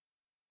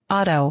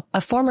 Otto,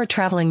 a former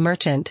traveling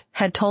merchant,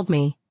 had told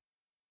me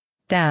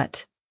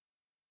that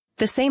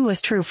the same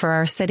was true for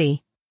our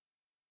city.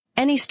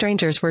 Any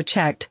strangers were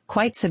checked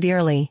quite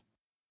severely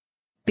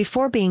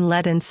before being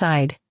let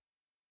inside.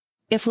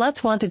 If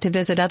Lutz wanted to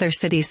visit other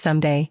cities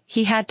someday,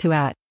 he had to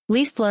at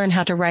least learn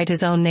how to write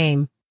his own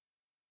name.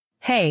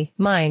 Hey,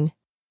 mine.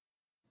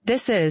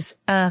 This is,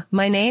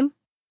 my name?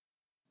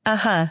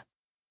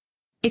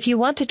 If you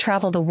want to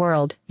travel the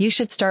world, you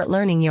should start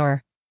learning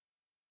your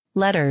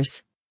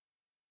letters.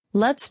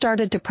 Lutz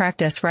started to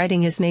practice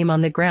writing his name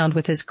on the ground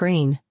with his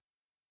green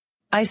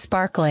eyes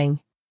sparkling.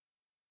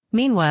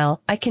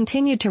 Meanwhile, I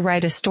continued to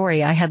write a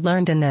story I had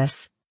learned in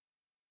this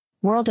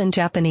world in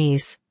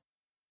Japanese.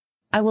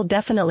 I will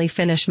definitely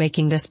finish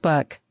making this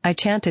book, I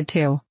chanted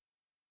to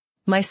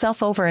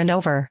myself over and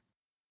over.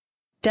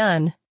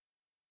 Done.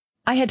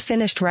 I had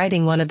finished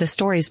writing one of the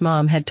stories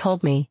Mom had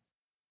told me.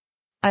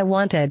 I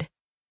wanted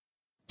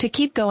to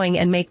keep going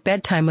and make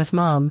Bedtime with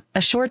Mom,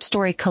 a short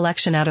story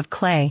collection out of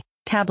clay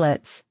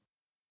tablets.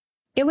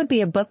 It would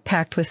be a book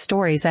packed with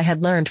stories I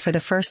had learned for the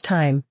first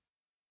time.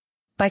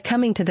 By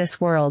coming to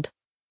this world,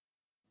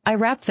 I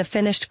wrapped the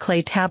finished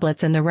clay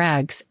tablets in the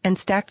rags and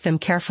stacked them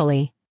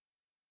carefully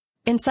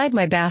inside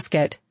my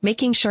basket,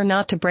 making sure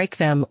not to break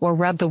them or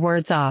rub the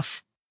words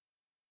off.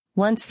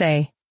 Once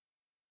they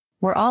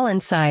were all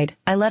inside,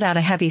 I let out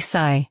a heavy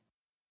sigh.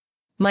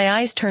 My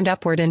eyes turned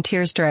upward and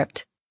tears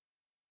dripped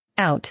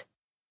out.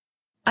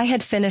 I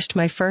had finished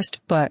my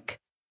first book.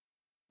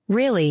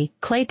 Really,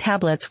 clay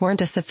tablets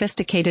weren't a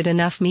sophisticated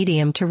enough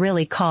medium to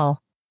really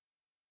call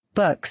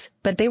books,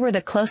 but they were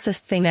the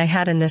closest thing I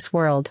had in this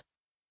world.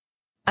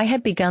 I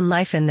had begun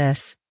life in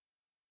this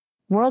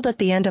world at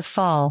the end of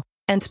fall,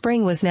 and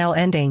spring was now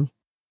ending.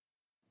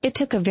 It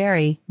took a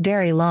very,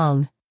 very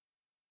long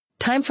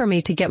time for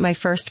me to get my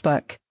first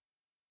book.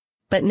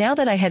 But now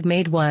that I had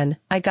made one,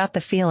 I got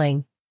the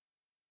feeling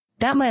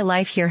that my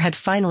life here had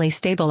finally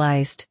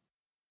stabilized.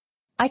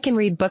 I can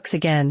read books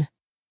again.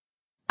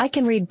 I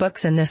can read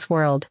books in this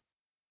world.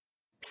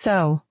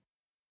 So,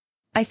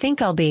 I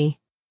think I'll be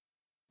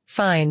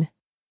fine.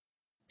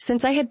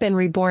 Since I had been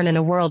reborn in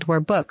a world where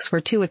books were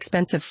too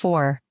expensive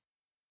for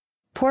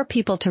poor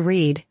people to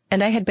read,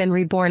 and I had been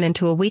reborn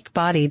into a weak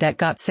body that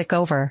got sick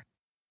over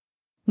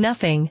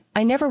nothing,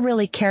 I never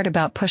really cared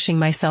about pushing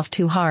myself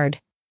too hard.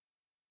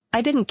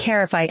 I didn't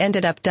care if I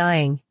ended up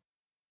dying.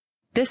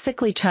 This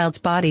sickly child's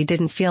body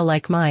didn't feel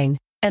like mine,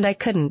 and I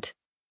couldn't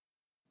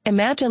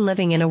imagine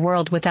living in a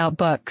world without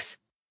books.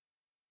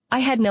 I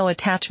had no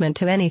attachment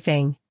to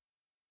anything.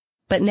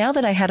 But now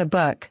that I had a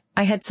book,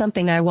 I had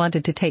something I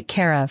wanted to take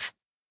care of.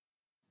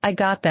 I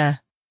got the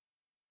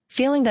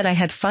feeling that I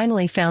had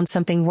finally found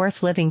something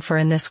worth living for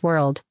in this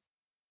world.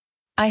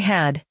 I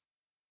had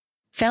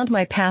found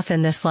my path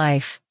in this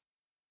life.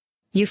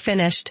 You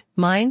finished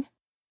mine?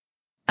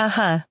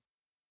 Uh-huh.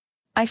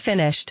 I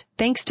finished,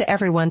 thanks to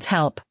everyone's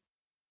help.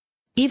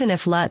 Even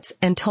if Lutz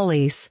and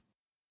Tully's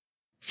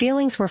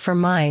feelings were for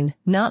mine,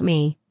 not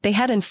me, they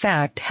had in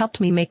fact helped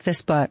me make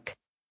this book.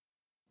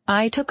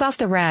 I took off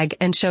the rag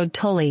and showed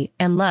Tully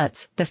and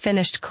Lutz the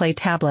finished clay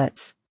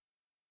tablets.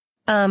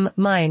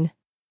 Mine.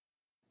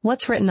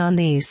 What's written on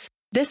these?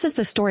 This is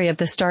the story of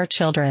the Star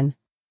Children.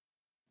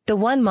 The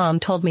one Mom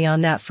told me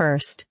on that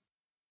first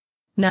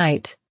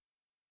night.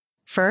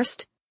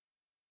 First?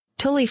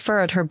 Tully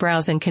furrowed her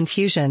brows in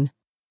confusion.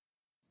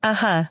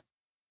 Uh-huh.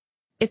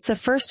 It's the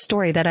first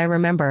story that I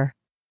remember.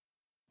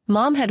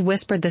 Mom had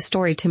whispered the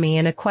story to me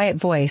in a quiet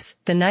voice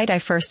the night I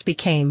first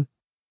became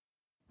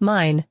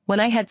mine, when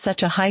I had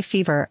such a high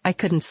fever I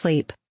couldn't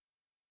sleep.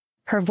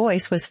 Her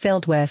voice was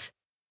filled with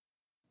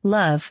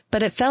love,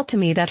 but it felt to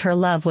me that her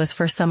love was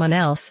for someone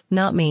else,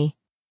 not me.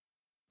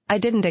 I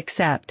didn't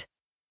accept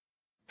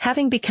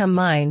having become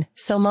mine,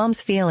 so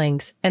Mom's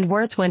feelings and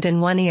words went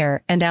in one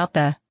ear and out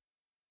the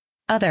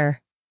other.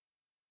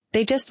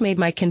 They just made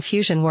my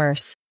confusion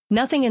worse.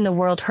 Nothing in the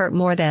world hurt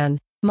more than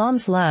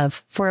Mom's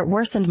love, for it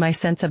worsened my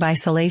sense of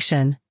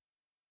isolation.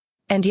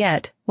 And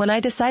yet, when I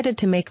decided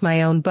to make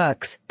my own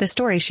books, the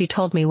story she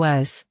told me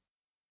was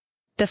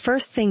the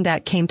first thing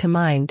that came to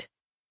mind.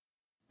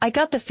 I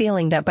got the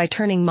feeling that by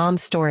turning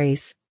Mom's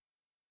stories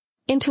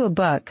into a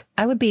book,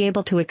 I would be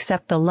able to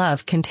accept the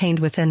love contained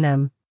within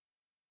them.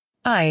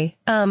 I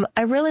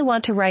really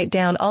want to write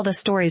down all the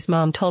stories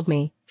Mom told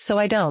me, so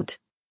I don't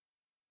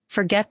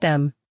forget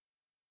them.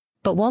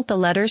 But won't the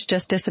letters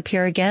just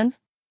disappear again?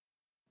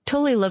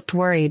 Tully looked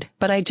worried,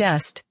 but I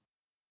just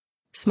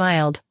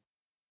smiled.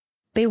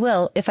 They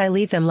will if I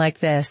leave them like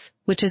this,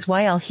 which is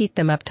why I'll heat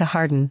them up to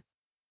harden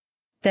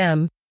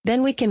them.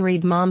 Then we can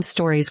read Mom's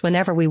stories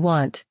whenever we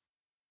want.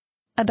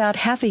 About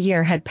half a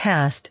year had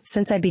passed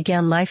since I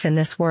began life in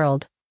this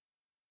world.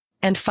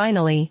 And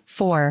finally,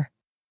 for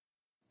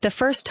the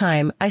first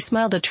time, I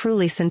smiled a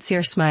truly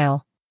sincere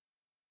smile.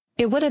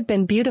 It would have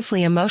been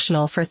beautifully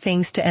emotional for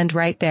things to end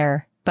right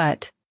there,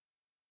 but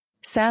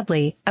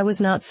sadly, I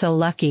was not so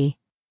lucky.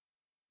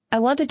 I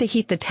wanted to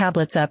heat the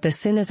tablets up as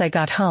soon as I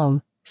got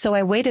home, so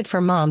I waited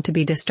for Mom to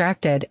be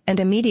distracted and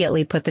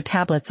immediately put the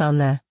tablets on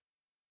the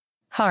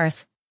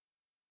hearth.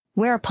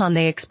 Whereupon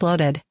they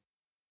exploded.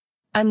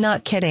 I'm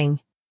not kidding.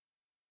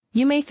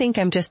 You may think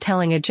I'm just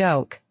telling a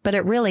joke, but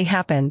it really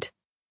happened.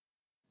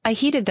 I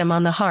heated them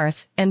on the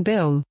hearth, and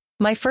boom,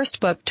 my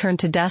first book turned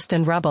to dust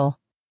and rubble.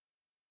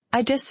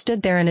 I just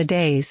stood there in a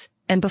daze,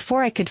 and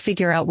before I could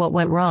figure out what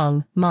went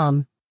wrong,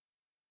 Mom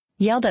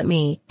yelled at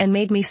me and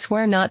made me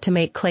swear not to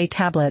make clay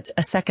tablets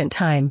a second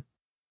time.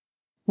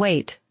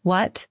 Wait,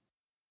 what?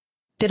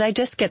 Did I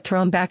just get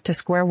thrown back to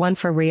square one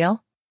for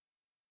real?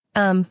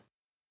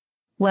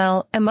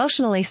 Well,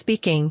 emotionally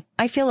speaking,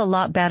 I feel a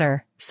lot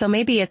better, so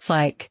maybe it's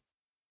like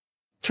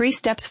 3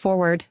 steps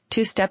forward,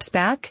 2 steps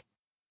back?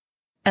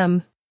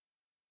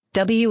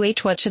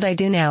 What should I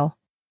do now?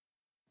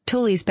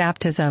 Tully's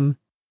baptism.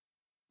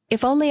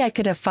 If only I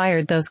could have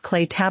fired those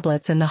clay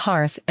tablets in the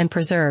hearth and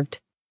preserved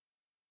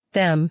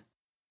them.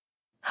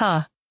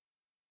 I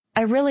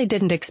really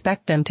didn't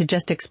expect them to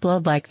just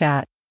explode like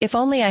that. If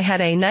only I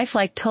had a knife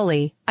like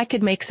Tully, I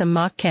could make some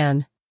mock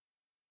can.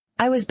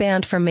 I was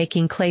banned from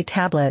making clay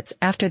tablets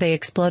after they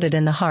exploded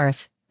in the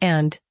hearth,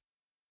 and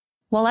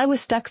while I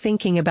was stuck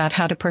thinking about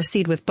how to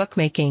proceed with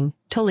bookmaking,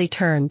 Tully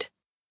turned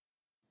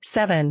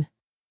 7.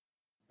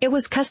 It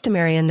was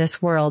customary in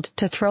this world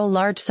to throw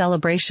large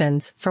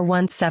celebrations for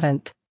one's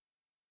 7th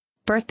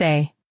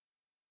birthday.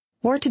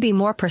 Or to be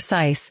more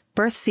precise,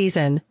 birth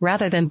season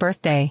rather than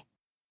birthday.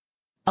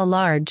 A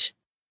large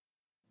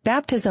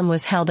baptism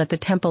was held at the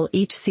temple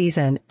each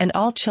season, and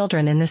all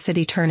children in the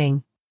city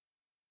turning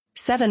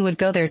 7 would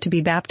go there to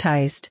be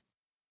baptized.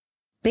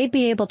 They'd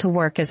be able to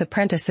work as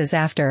apprentices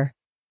after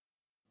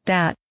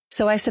that,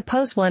 so I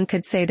suppose one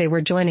could say they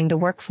were joining the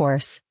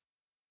workforce.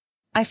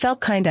 I felt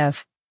kind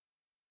of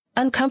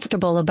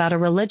uncomfortable about a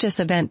religious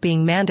event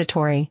being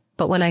mandatory,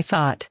 but when I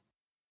thought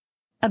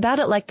about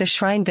it like the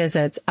shrine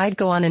visits I'd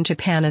go on in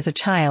Japan as a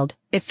child,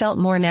 it felt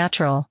more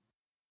natural.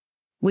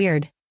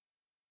 Weird.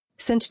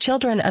 Since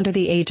children under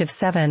the age of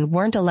 7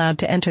 weren't allowed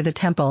to enter the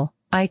temple,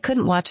 I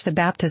couldn't watch the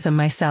baptism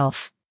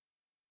myself.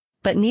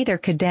 But neither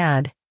could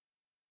Dad.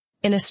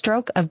 In a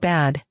stroke of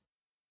bad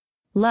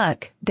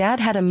luck,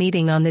 Dad had a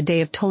meeting on the day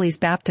of Tully's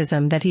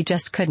baptism that he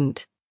just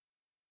couldn't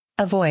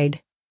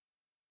avoid.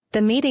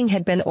 The meeting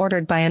had been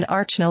ordered by an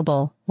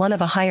archnoble, one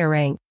of a higher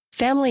rank,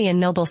 family in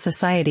noble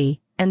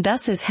society, and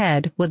thus his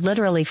head would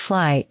literally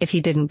fly if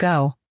he didn't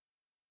go.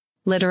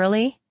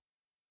 Literally?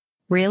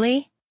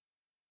 Really?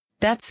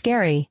 That's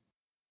scary.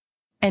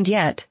 And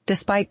yet,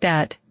 despite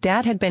that,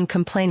 Dad had been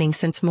complaining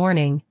since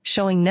morning,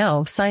 showing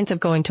no signs of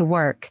going to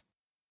work.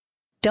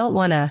 Don't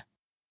wanna.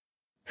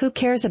 Who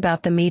cares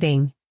about the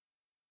meeting?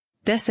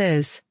 This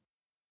is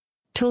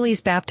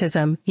Tully's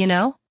baptism, you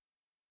know?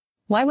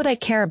 Why would I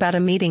care about a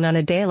meeting on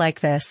a day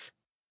like this?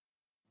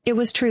 It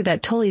was true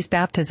that Tully's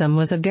baptism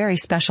was a very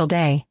special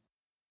day.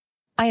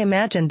 I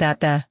imagined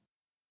that the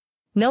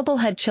noble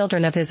had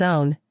children of his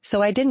own,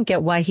 so I didn't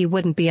get why he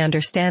wouldn't be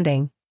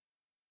understanding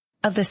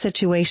of the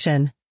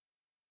situation.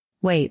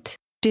 Wait,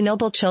 do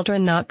noble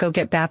children not go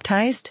get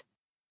baptized?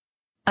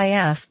 I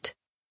asked.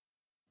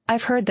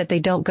 I've heard that they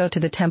don't go to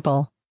the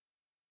temple.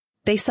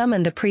 They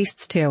summon the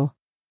priests to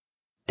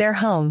their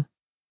home.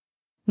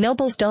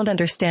 Nobles don't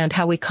understand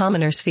how we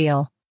commoners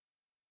feel.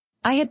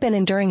 I had been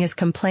enduring his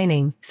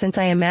complaining since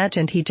I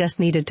imagined he just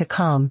needed to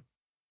calm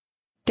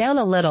down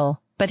a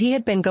little, but he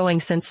had been going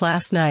since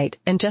last night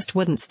and just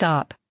wouldn't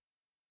stop.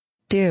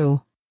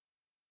 Do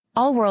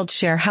all worlds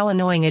share how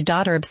annoying a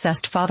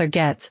daughter-obsessed father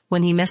gets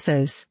when he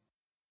misses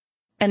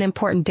an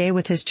important day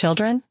with his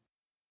children?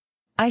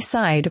 I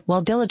sighed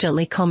while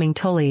diligently combing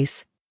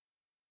Tully's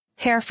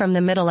hair from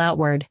the middle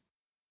outward.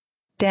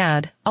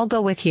 Dad, I'll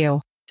go with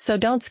you, so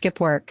don't skip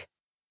work.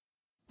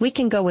 We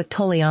can go with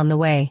Tully on the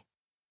way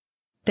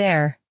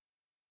there.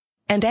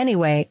 And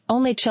anyway,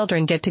 only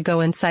children get to go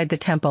inside the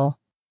temple.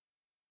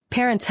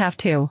 Parents have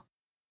to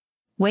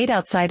wait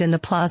outside in the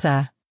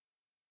plaza.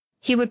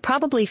 He would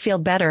probably feel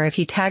better if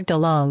he tagged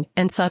along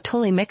and saw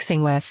Tully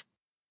mixing with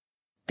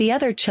the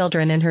other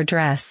children in her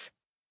dress.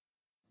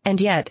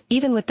 And yet,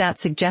 even with that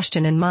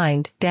suggestion in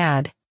mind,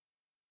 Dad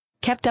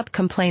kept up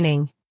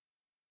complaining.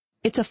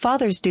 It's a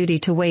father's duty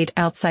to wait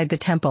outside the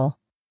temple.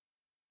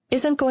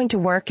 Isn't going to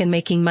work and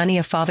making money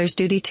a father's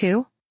duty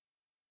too?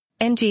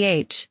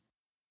 NGH.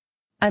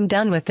 I'm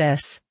done with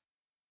this.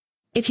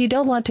 If you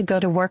don't want to go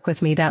to work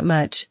with me that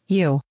much,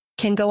 you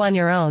can go on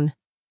your own.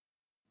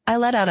 I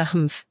let out a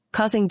humph,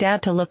 causing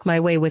Dad to look my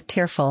way with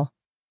tearful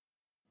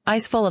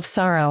eyes full of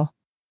sorrow.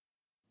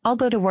 I'll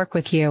go to work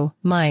with you,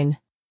 mine.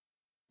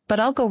 But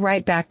I'll go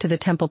right back to the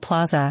temple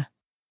plaza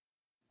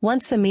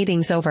once the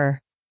meeting's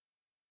over.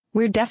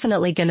 We're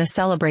definitely gonna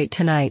celebrate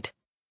tonight.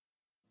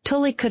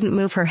 Tully couldn't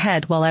move her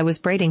head while I was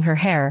braiding her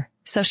hair,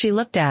 so she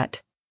looked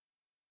at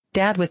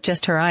Dad with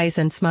just her eyes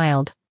and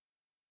smiled.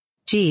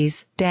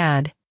 Geez,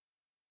 Dad.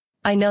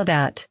 I know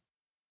that.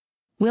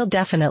 We'll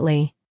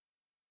definitely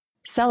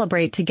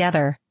celebrate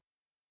together.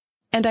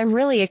 And I'm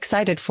really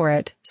excited for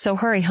it, so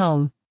hurry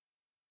home.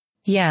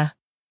 Yeah.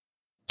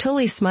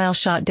 Tully's smile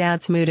shot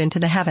Dad's mood into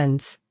the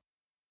heavens.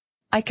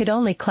 I could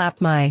only clap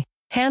my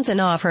hands in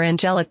awe of her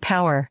angelic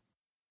power.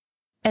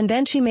 And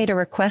then she made a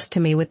request to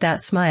me with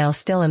that smile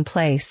still in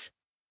place.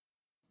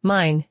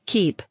 Mine,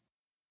 keep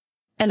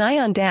an eye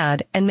on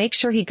Dad and make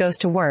sure he goes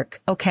to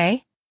work,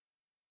 okay?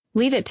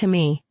 Leave it to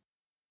me.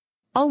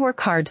 I'll work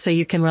hard so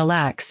you can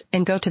relax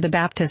and go to the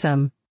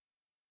baptism.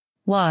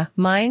 Wah,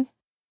 mine?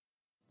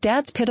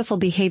 Dad's pitiful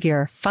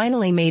behavior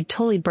finally made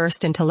Tully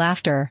burst into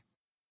laughter.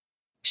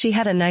 She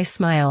had a nice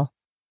smile.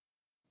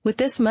 With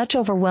this much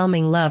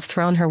overwhelming love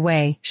thrown her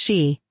way,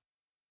 she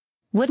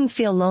wouldn't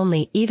feel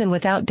lonely even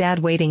without Dad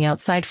waiting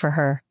outside for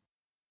her.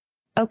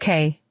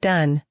 Okay,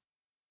 done.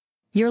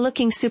 You're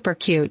looking super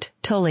cute,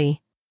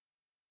 Tully.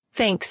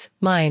 Thanks,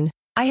 mine.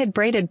 I had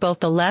braided both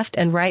the left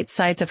and right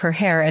sides of her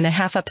hair in a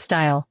half-up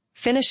style,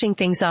 finishing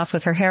things off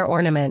with her hair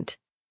ornament.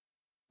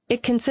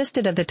 It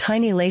consisted of the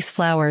tiny lace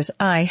flowers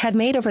I had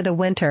made over the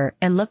winter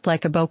and looked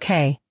like a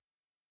bouquet.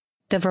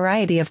 The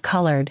variety of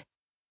colored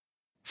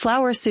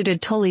flowers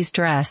suited Tully's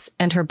dress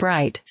and her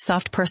bright,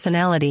 soft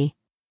personality.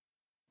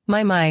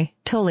 My,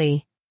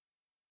 Tully.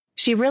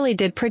 She really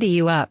did pretty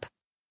you up.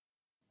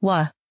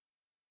 Wha?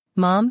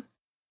 Mom?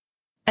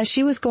 As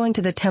she was going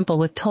to the temple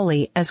with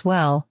Tully as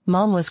well,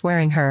 Mom was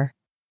wearing her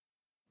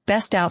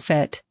best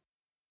outfit.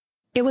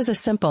 It was a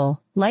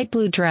simple, light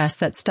blue dress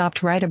that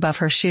stopped right above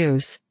her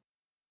shoes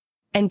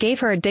and gave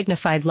her a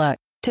dignified look.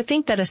 To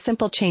think that a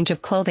simple change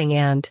of clothing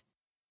and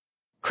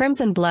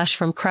crimson blush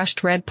from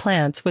crushed red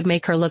plants would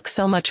make her look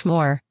so much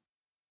more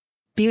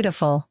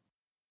beautiful.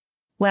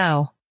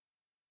 Wow.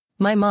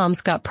 My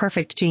mom's got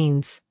perfect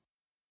genes.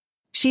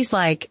 She's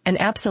like an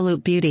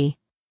absolute beauty.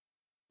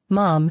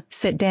 Mom,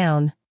 sit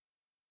down.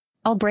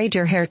 I'll braid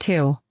your hair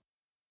too.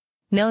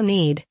 No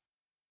need.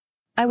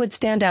 I would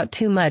stand out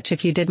too much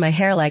if you did my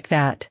hair like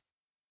that.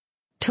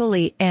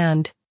 Tully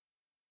and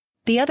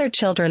the other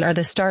children are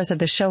the stars of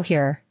the show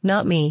here,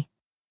 not me.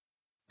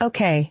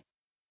 Okay.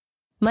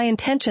 My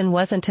intention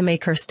wasn't to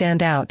make her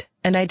stand out,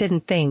 and I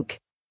didn't think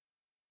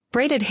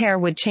braided hair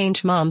would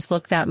change Mom's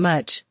look that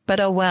much, but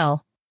oh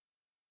well.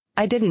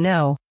 I didn't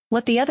know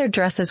what the other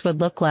dresses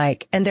would look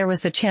like, and there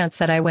was the chance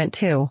that I went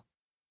too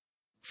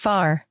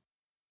far.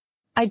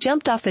 I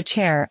jumped off the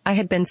chair I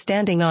had been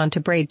standing on to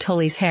braid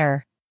Tully's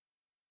hair.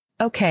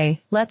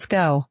 Okay, let's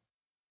go.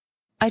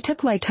 I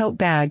took my tote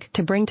bag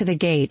to bring to the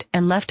gate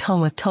and left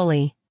home with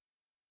Tully.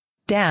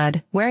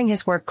 Dad, wearing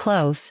his work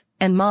clothes,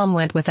 and Mom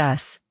went with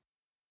us.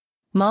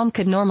 Mom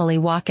could normally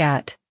walk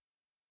at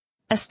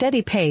a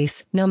steady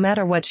pace, no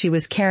matter what she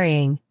was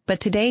carrying, but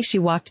today she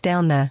walked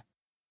down the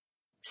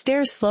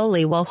stairs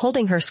slowly while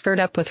holding her skirt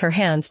up with her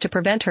hands to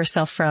prevent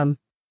herself from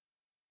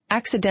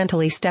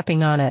accidentally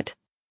stepping on it.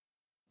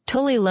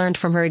 Tully learned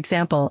from her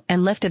example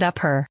and lifted up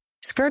her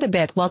skirt a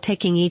bit while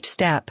taking each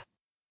step.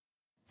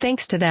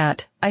 Thanks to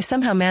that, I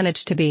somehow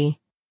managed to be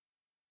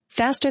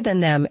faster than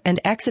them and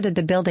exited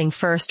the building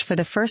first for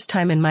the first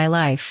time in my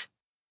life.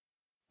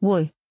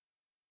 Woo.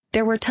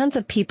 There were tons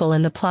of people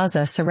in the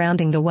plaza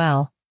surrounding the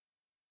well.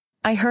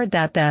 I heard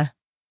that the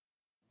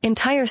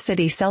entire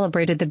city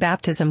celebrated the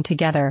baptism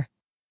together.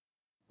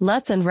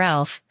 Lutz and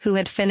Ralph, who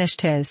had finished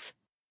his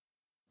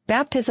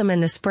baptism in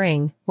the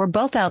spring, were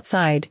both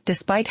outside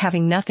despite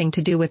having nothing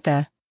to do with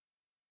the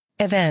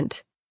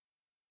event.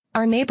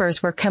 Our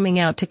neighbors were coming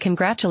out to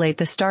congratulate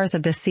the stars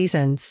of this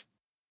season's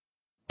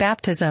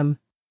baptism.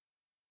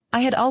 I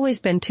had always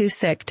been too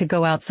sick to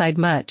go outside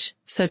much,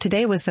 so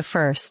today was the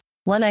first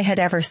one I had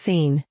ever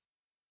seen.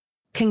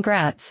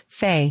 Congrats,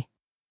 Faye.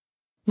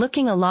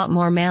 Looking a lot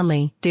more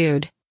manly,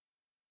 dude.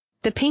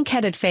 The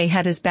pink-headed Faye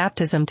had his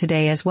baptism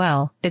today as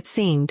well, it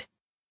seemed.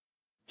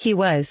 He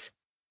was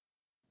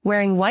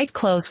wearing white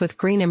clothes with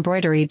green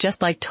embroidery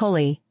just like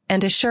Tully,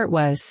 and his shirt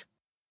was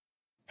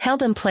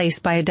held in place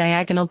by a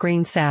diagonal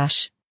green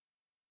sash.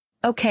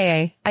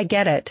 Okay, I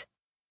get it.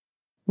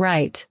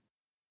 Right.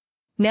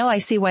 Now I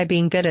see why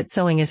being good at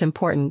sewing is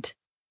important.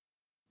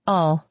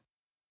 All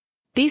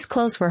these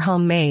clothes were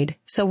homemade,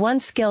 so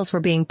one's skills were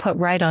being put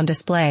right on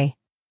display.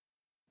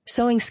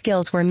 Sewing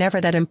skills were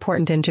never that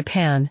important in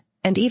Japan,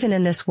 and even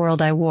in this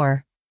world I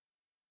wore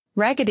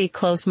raggedy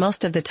clothes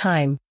most of the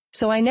time,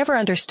 so I never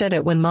understood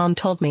it when Mom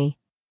told me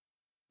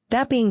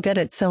that being good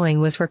at sewing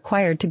was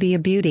required to be a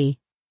beauty.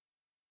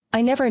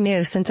 I never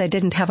knew since I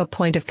didn't have a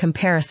point of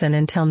comparison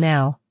until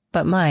now,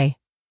 but my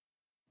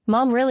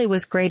mom really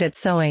was great at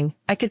sewing.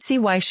 I could see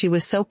why she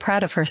was so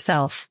proud of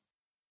herself.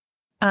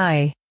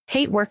 I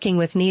hate working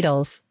with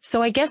needles,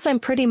 so I guess I'm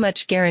pretty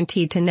much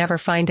guaranteed to never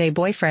find a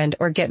boyfriend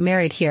or get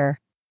married here.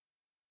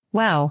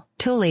 Wow,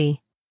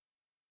 Tully.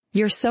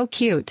 You're so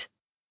cute.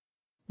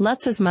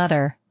 Lutz's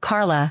mother,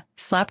 Carla,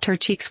 slapped her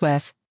cheeks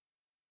with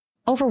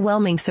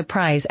overwhelming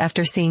surprise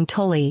after seeing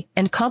Tully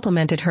and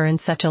complimented her in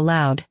such a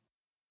loud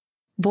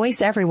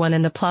voice everyone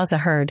in the plaza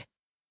heard.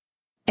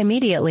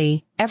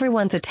 Immediately,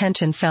 everyone's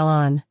attention fell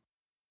on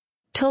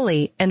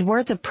Tully, and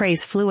words of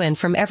praise flew in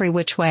from every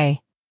which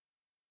way.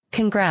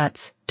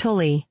 Congrats,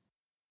 Tully.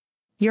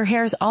 Your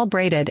hair's all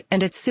braided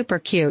and it's super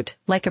cute,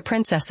 like a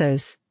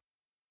princess's.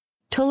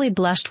 Tully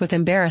blushed with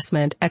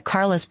embarrassment at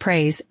Carla's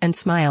praise and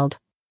smiled.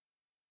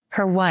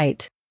 Her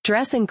white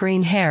dress and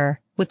green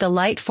hair, with the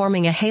light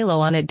forming a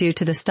halo on it due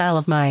to the style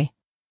of my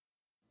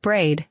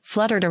braid,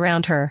 fluttered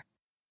around her.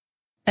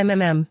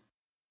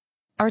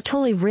 Our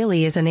Tully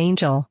really is an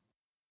angel.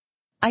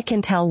 I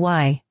can tell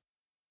why.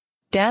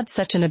 Dad's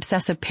such an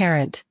obsessive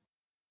parent.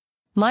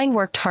 Mine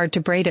worked hard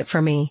to braid it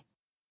for me.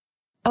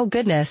 Oh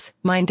goodness,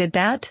 mine did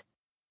that?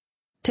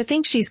 To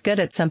think she's good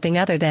at something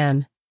other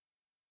than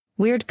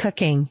weird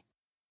cooking.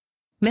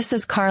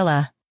 Mrs.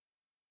 Carla.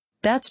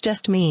 That's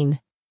just mean.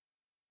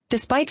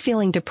 Despite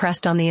feeling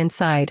depressed on the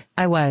inside,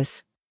 I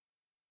was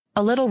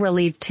a little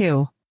relieved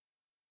too.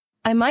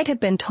 I might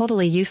have been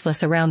totally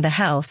useless around the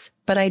house,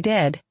 but I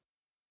did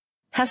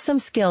have some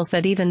skills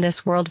that even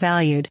this world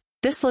valued.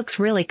 This looks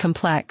really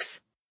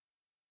complex.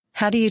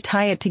 How do you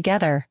tie it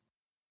together?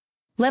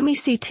 Let me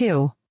see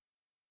too.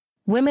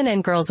 Women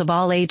and girls of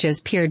all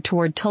ages peered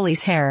toward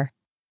Tully's hair.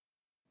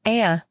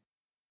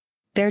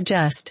 They're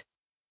just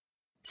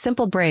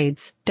simple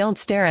braids, don't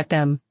stare at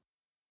them.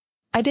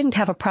 I didn't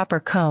have a proper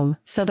comb,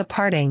 so the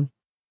parting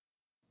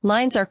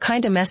lines are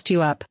kinda messed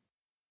you up.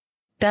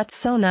 That's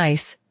so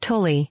nice,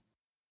 Tully.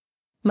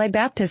 My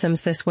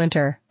baptism's this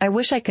winter, I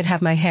wish I could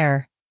have my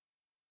hair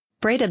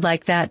braided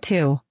like that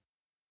too.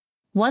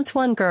 Once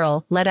one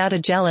girl let out a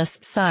jealous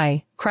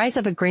sigh, cries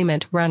of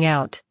agreement rung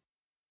out.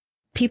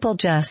 People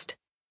just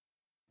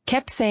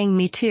kept saying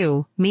me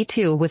too,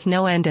 with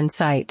no end in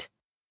sight.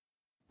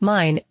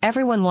 Mine,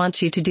 everyone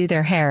wants you to do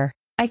their hair.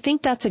 I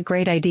think that's a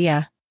great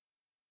idea.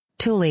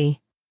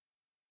 Tully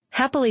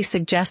happily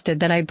suggested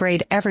that I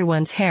braid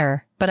everyone's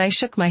hair, but I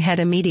shook my head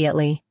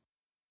immediately.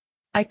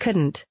 I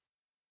couldn't.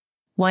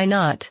 Why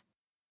not?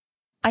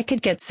 I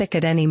could get sick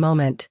at any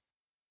moment.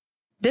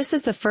 This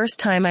is the first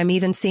time I'm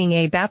even seeing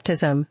a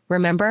baptism,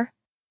 remember?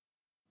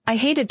 I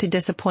hated to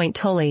disappoint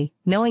Tully,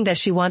 knowing that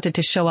she wanted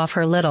to show off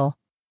her little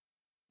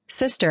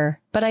sister,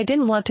 but I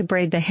didn't want to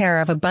braid the hair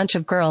of a bunch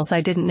of girls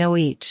I didn't know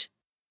each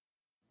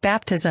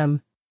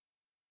baptism.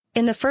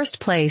 In the first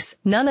place,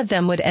 none of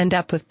them would end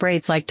up with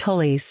braids like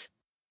Tully's.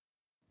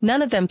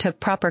 None of them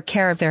took proper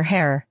care of their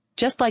hair,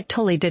 just like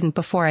Tully didn't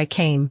before I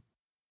came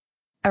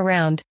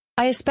around.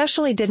 I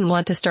especially didn't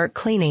want to start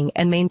cleaning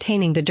and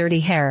maintaining the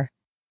dirty hair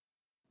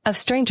of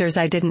strangers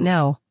I didn't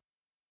know.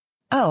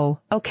 Oh,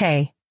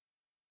 okay.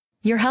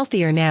 You're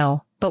healthier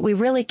now, but we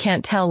really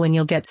can't tell when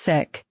you'll get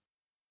sick.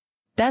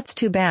 That's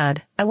too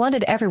bad. I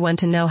wanted everyone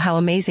to know how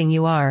amazing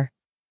you are.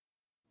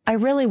 I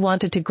really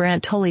wanted to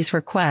grant Tully's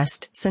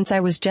request, since I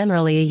was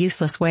generally a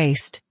useless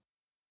waste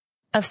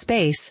of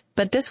space,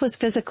 but this was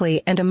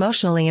physically and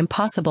emotionally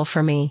impossible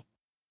for me.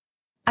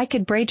 I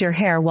could braid your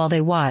hair while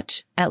they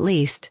watch, at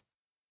least.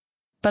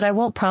 But I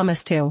won't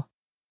promise to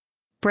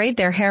braid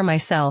their hair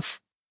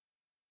myself.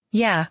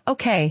 Yeah,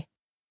 okay.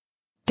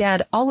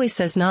 Dad always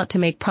says not to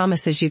make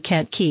promises you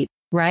can't keep,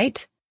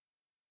 right?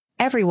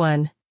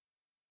 Everyone.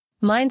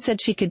 Mine said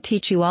she could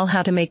teach you all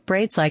how to make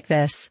braids like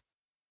this.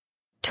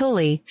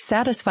 Tully,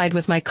 satisfied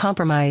with my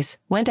compromise,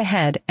 went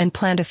ahead and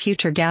planned a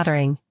future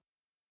gathering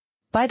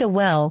by the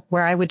well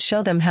where I would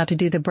show them how to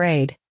do the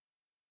braid.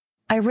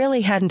 I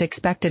really hadn't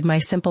expected my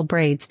simple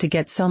braids to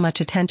get so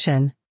much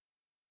attention.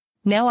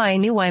 Now I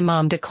knew why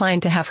Mom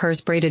declined to have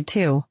hers braided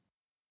too.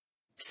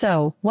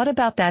 So, what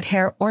about that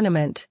hair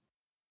ornament?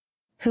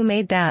 Who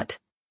made that?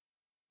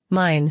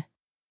 Mine.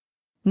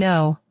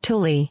 No,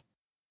 Tully.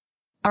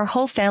 Our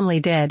whole family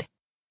did.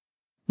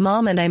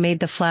 Mom and I made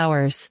the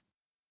flowers.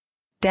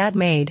 Dad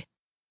made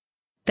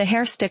the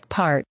hair stick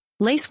part.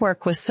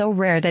 Lacework was so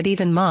rare that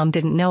even Mom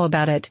didn't know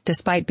about it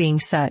despite being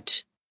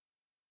such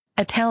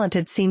a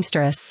talented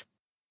seamstress.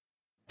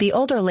 The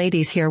older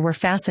ladies here were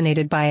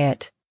fascinated by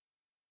it.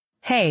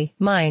 Hey,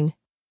 Mine.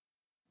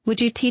 Would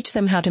you teach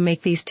them how to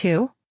make these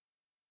too?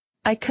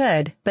 I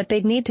could, but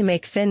they'd need to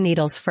make thin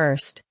needles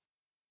first.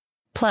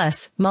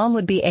 Plus, Mom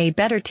would be a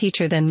better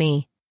teacher than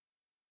me.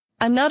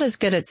 I'm not as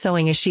good at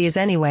sewing as she is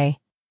anyway.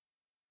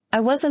 I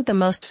wasn't the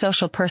most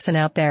social person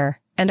out there,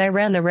 and I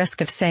ran the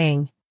risk of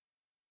saying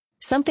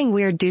something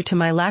weird due to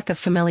my lack of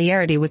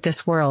familiarity with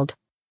this world.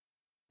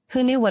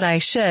 Who knew what I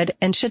should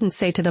and shouldn't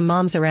say to the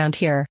moms around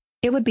here?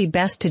 It would be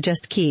best to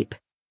just keep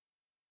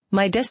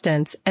my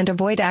distance and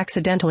avoid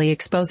accidentally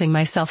exposing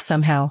myself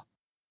somehow.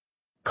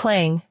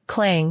 Clang,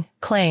 clang,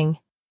 clang.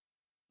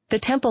 The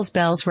temple's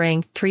bells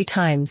rang 3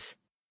 times.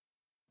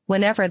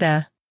 Whenever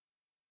the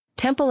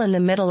temple in the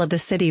middle of the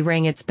city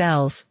rang its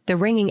bells, the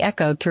ringing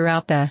echoed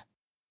throughout the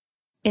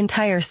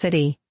entire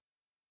city.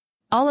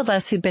 All of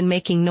us who'd been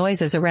making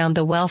noises around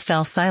the well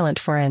fell silent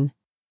for an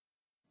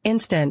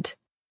instant.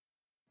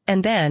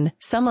 And then,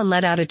 someone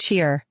let out a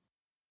cheer.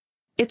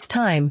 It's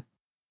time.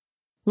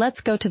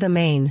 Let's go to the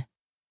main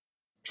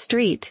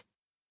street.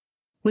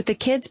 With the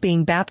kids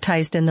being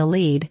baptized in the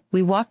lead,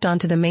 we walked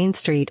onto the main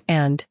street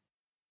and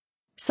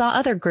saw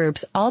other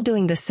groups all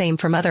doing the same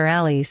from other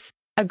alleys.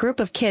 A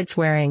group of kids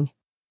wearing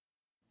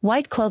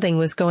white clothing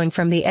was going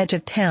from the edge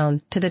of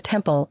town to the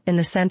temple in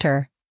the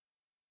center.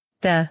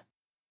 The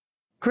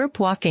group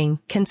walking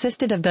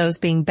consisted of those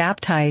being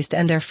baptized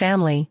and their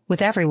family,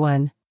 with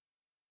everyone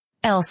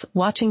else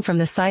watching from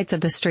the sides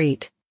of the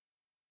street.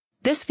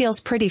 This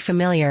feels pretty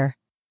familiar.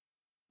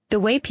 The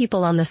way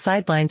people on the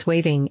sidelines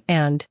waving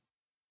and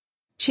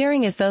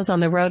cheering as those on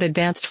the road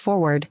advanced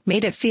forward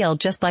made it feel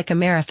just like a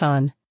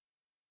marathon.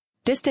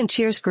 Distant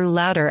cheers grew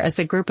louder as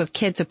the group of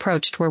kids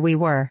approached where we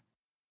were.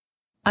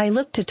 I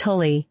looked to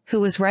Tully,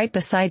 who was right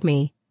beside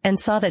me, and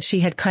saw that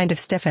she had kind of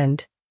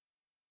stiffened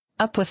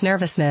up with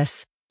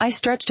nervousness. I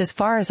stretched as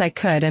far as I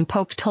could and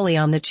poked Tully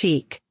on the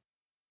cheek.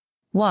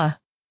 Why?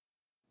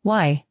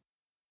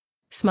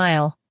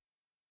 Smile.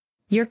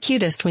 You're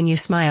cutest when you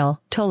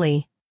smile,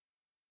 Tully.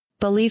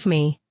 Believe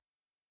me.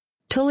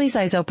 Tully's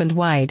eyes opened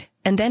wide,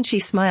 and then she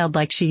smiled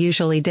like she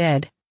usually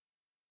did.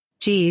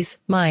 Geez,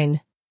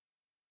 Mine.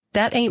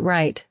 That ain't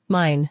right,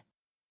 Mine.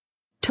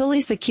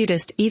 Tully's the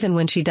cutest even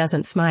when she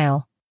doesn't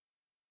smile.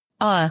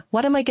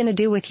 What am I gonna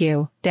do with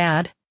you,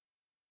 Dad?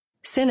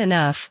 Soon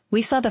enough,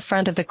 we saw the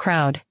front of the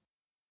crowd.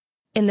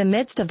 In the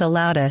midst of the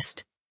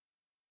loudest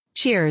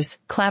cheers,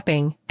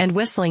 clapping, and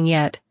whistling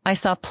yet, I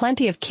saw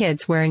plenty of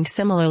kids wearing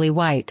similarly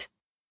white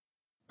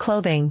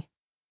clothing.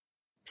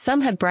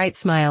 Some had bright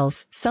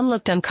smiles, some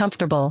looked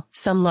uncomfortable,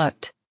 some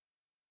looked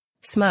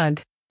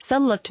smug,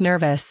 some looked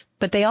nervous,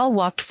 but they all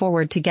walked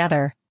forward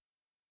together.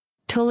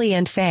 Tully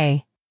and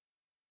Faye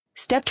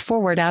stepped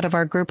forward out of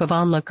our group of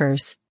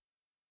onlookers.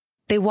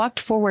 They walked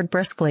forward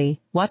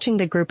briskly, watching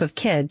the group of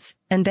kids,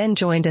 and then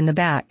joined in the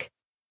back.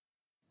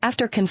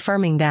 After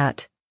confirming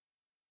that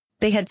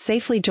they had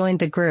safely joined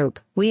the group,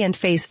 we and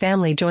Faye's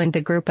family joined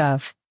the group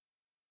of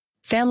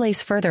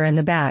families further in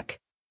the back.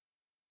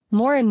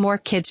 More and more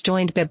kids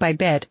joined bit by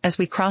bit as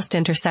we crossed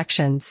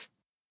intersections.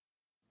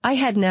 I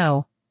had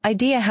no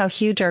idea how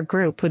huge our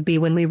group would be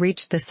when we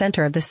reached the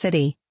center of the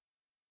city.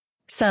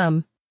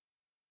 Some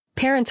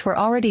parents were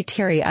already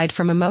teary-eyed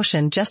from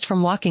emotion just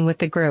from walking with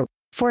the group.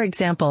 For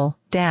example,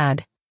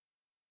 Dad.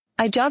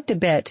 I jogged a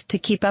bit to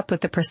keep up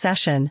with the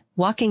procession,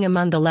 walking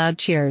among the loud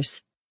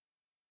cheers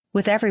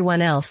with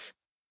everyone else.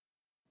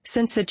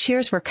 Since the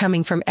cheers were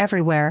coming from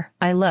everywhere,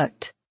 I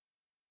looked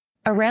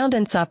around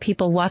and saw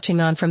people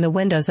watching on from the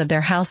windows of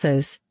their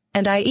houses,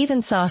 and I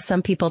even saw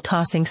some people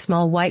tossing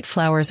small white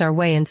flowers our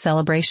way in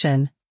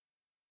celebration.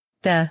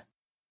 The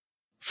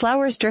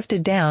flowers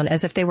drifted down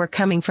as if they were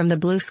coming from the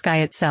blue sky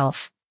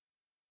itself.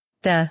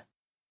 The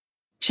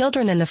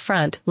children in the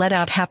front let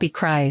out happy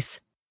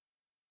cries.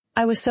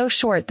 I was so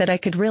short that I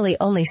could really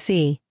only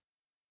see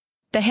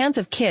the hands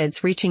of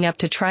kids reaching up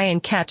to try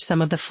and catch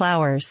some of the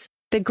flowers.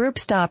 The group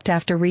stopped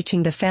after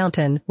reaching the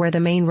fountain where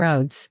the main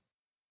roads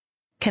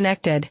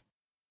connected.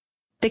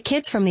 The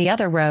kids from the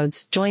other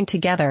roads joined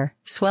together,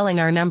 swelling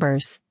our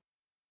numbers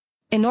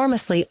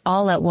enormously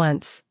all at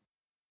once.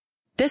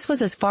 This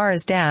was as far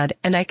as Dad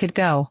and I could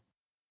go.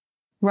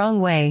 Wrong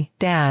way,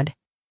 Dad.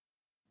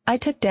 I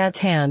took Dad's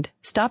hand,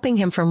 stopping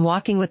him from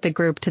walking with the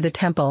group to the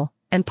temple,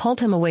 and pulled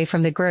him away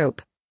from the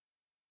group.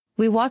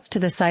 We walked to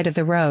the side of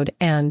the road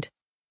and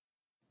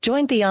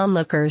joined the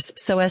onlookers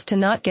so as to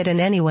not get in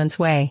anyone's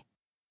way.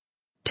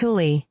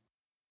 Tully.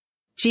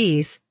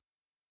 Geez.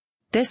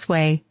 This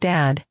way,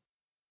 Dad.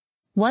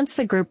 Once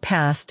the group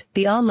passed,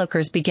 the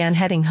onlookers began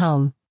heading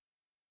home.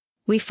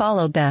 We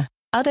followed the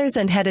others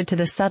and headed to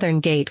the southern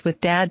gate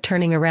with Dad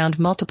turning around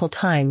multiple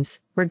times,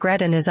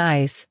 regret in his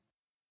eyes.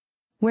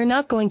 We're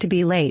not going to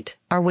be late,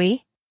 are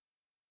we?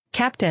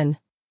 Captain.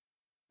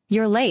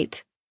 You're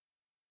late.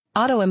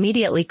 Otto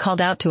immediately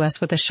called out to us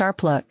with a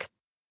sharp look.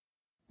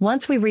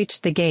 Once we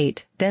reached the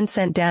gate, then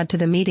sent Dad to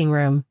the meeting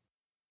room.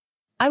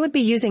 I would be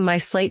using my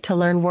slate to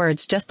learn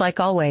words just like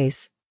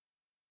always.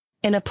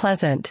 In a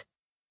pleasant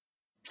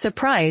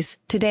surprise,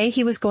 today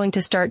he was going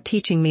to start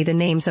teaching me the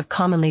names of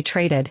commonly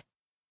traded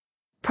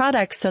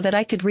products so that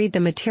I could read the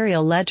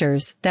material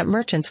ledgers that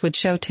merchants would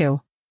show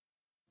to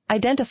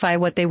identify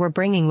what they were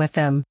bringing with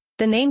them.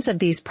 The names of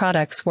these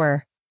products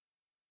were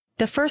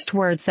the first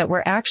words that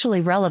were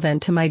actually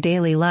relevant to my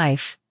daily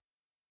life.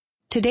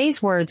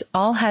 Today's words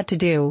all had to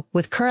do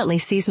with currently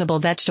seasonable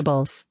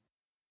vegetables.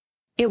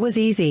 It was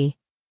easy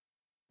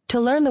to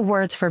learn the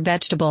words for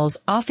vegetables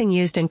often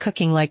used in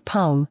cooking like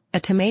pome, a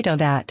tomato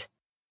that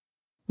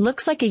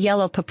looks like a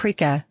yellow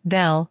paprika,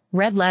 vel,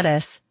 red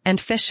lettuce, and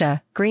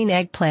fisha, green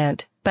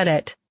eggplant, but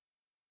it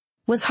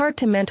was hard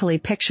to mentally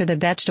picture the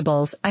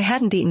vegetables I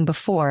hadn't eaten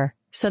before,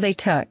 so they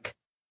took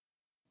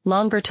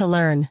longer to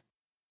learn.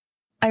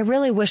 I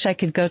really wish I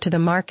could go to the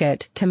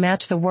market to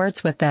match the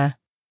words with the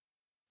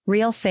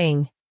real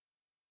thing.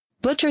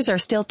 Butchers are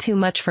still too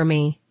much for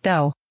me,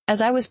 though.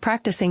 As I was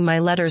practicing my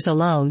letters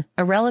alone,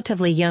 a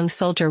relatively young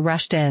soldier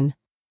rushed in,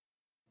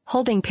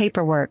 holding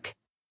paperwork.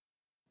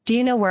 Do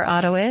you know where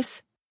Otto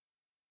is?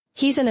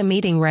 He's in a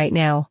meeting right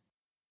now.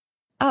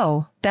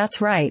 Oh,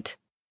 that's right.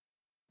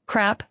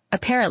 Crap,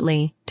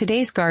 apparently,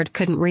 today's guard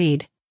couldn't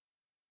read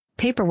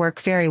paperwork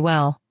very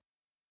well.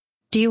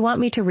 Do you want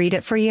me to read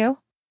it for you?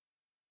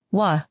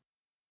 Wha?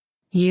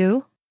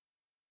 You?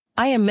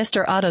 I am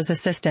Mr. Otto's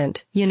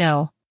assistant, you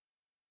know.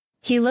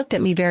 He looked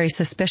at me very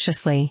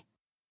suspiciously.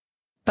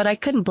 But I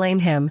couldn't blame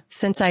him,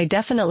 since I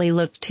definitely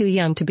looked too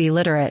young to be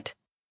literate.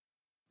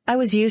 I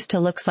was used to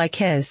looks like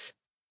his.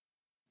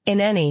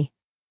 In any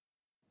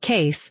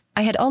case,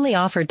 I had only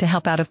offered to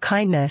help out of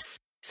kindness,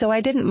 so I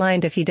didn't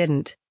mind if he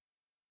didn't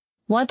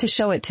want to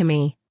show it to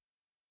me.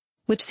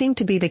 Which seemed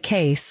to be the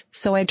case,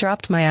 so I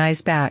dropped my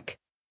eyes back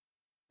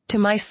to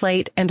my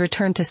slate and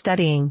returned to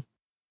studying.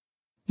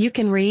 You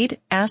can read?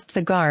 Asked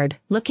the guard,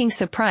 looking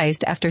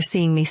surprised after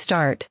seeing me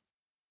start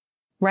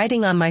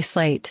writing on my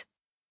slate.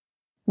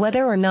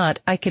 Whether or not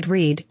I could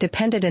read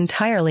depended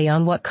entirely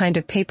on what kind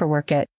of paperwork it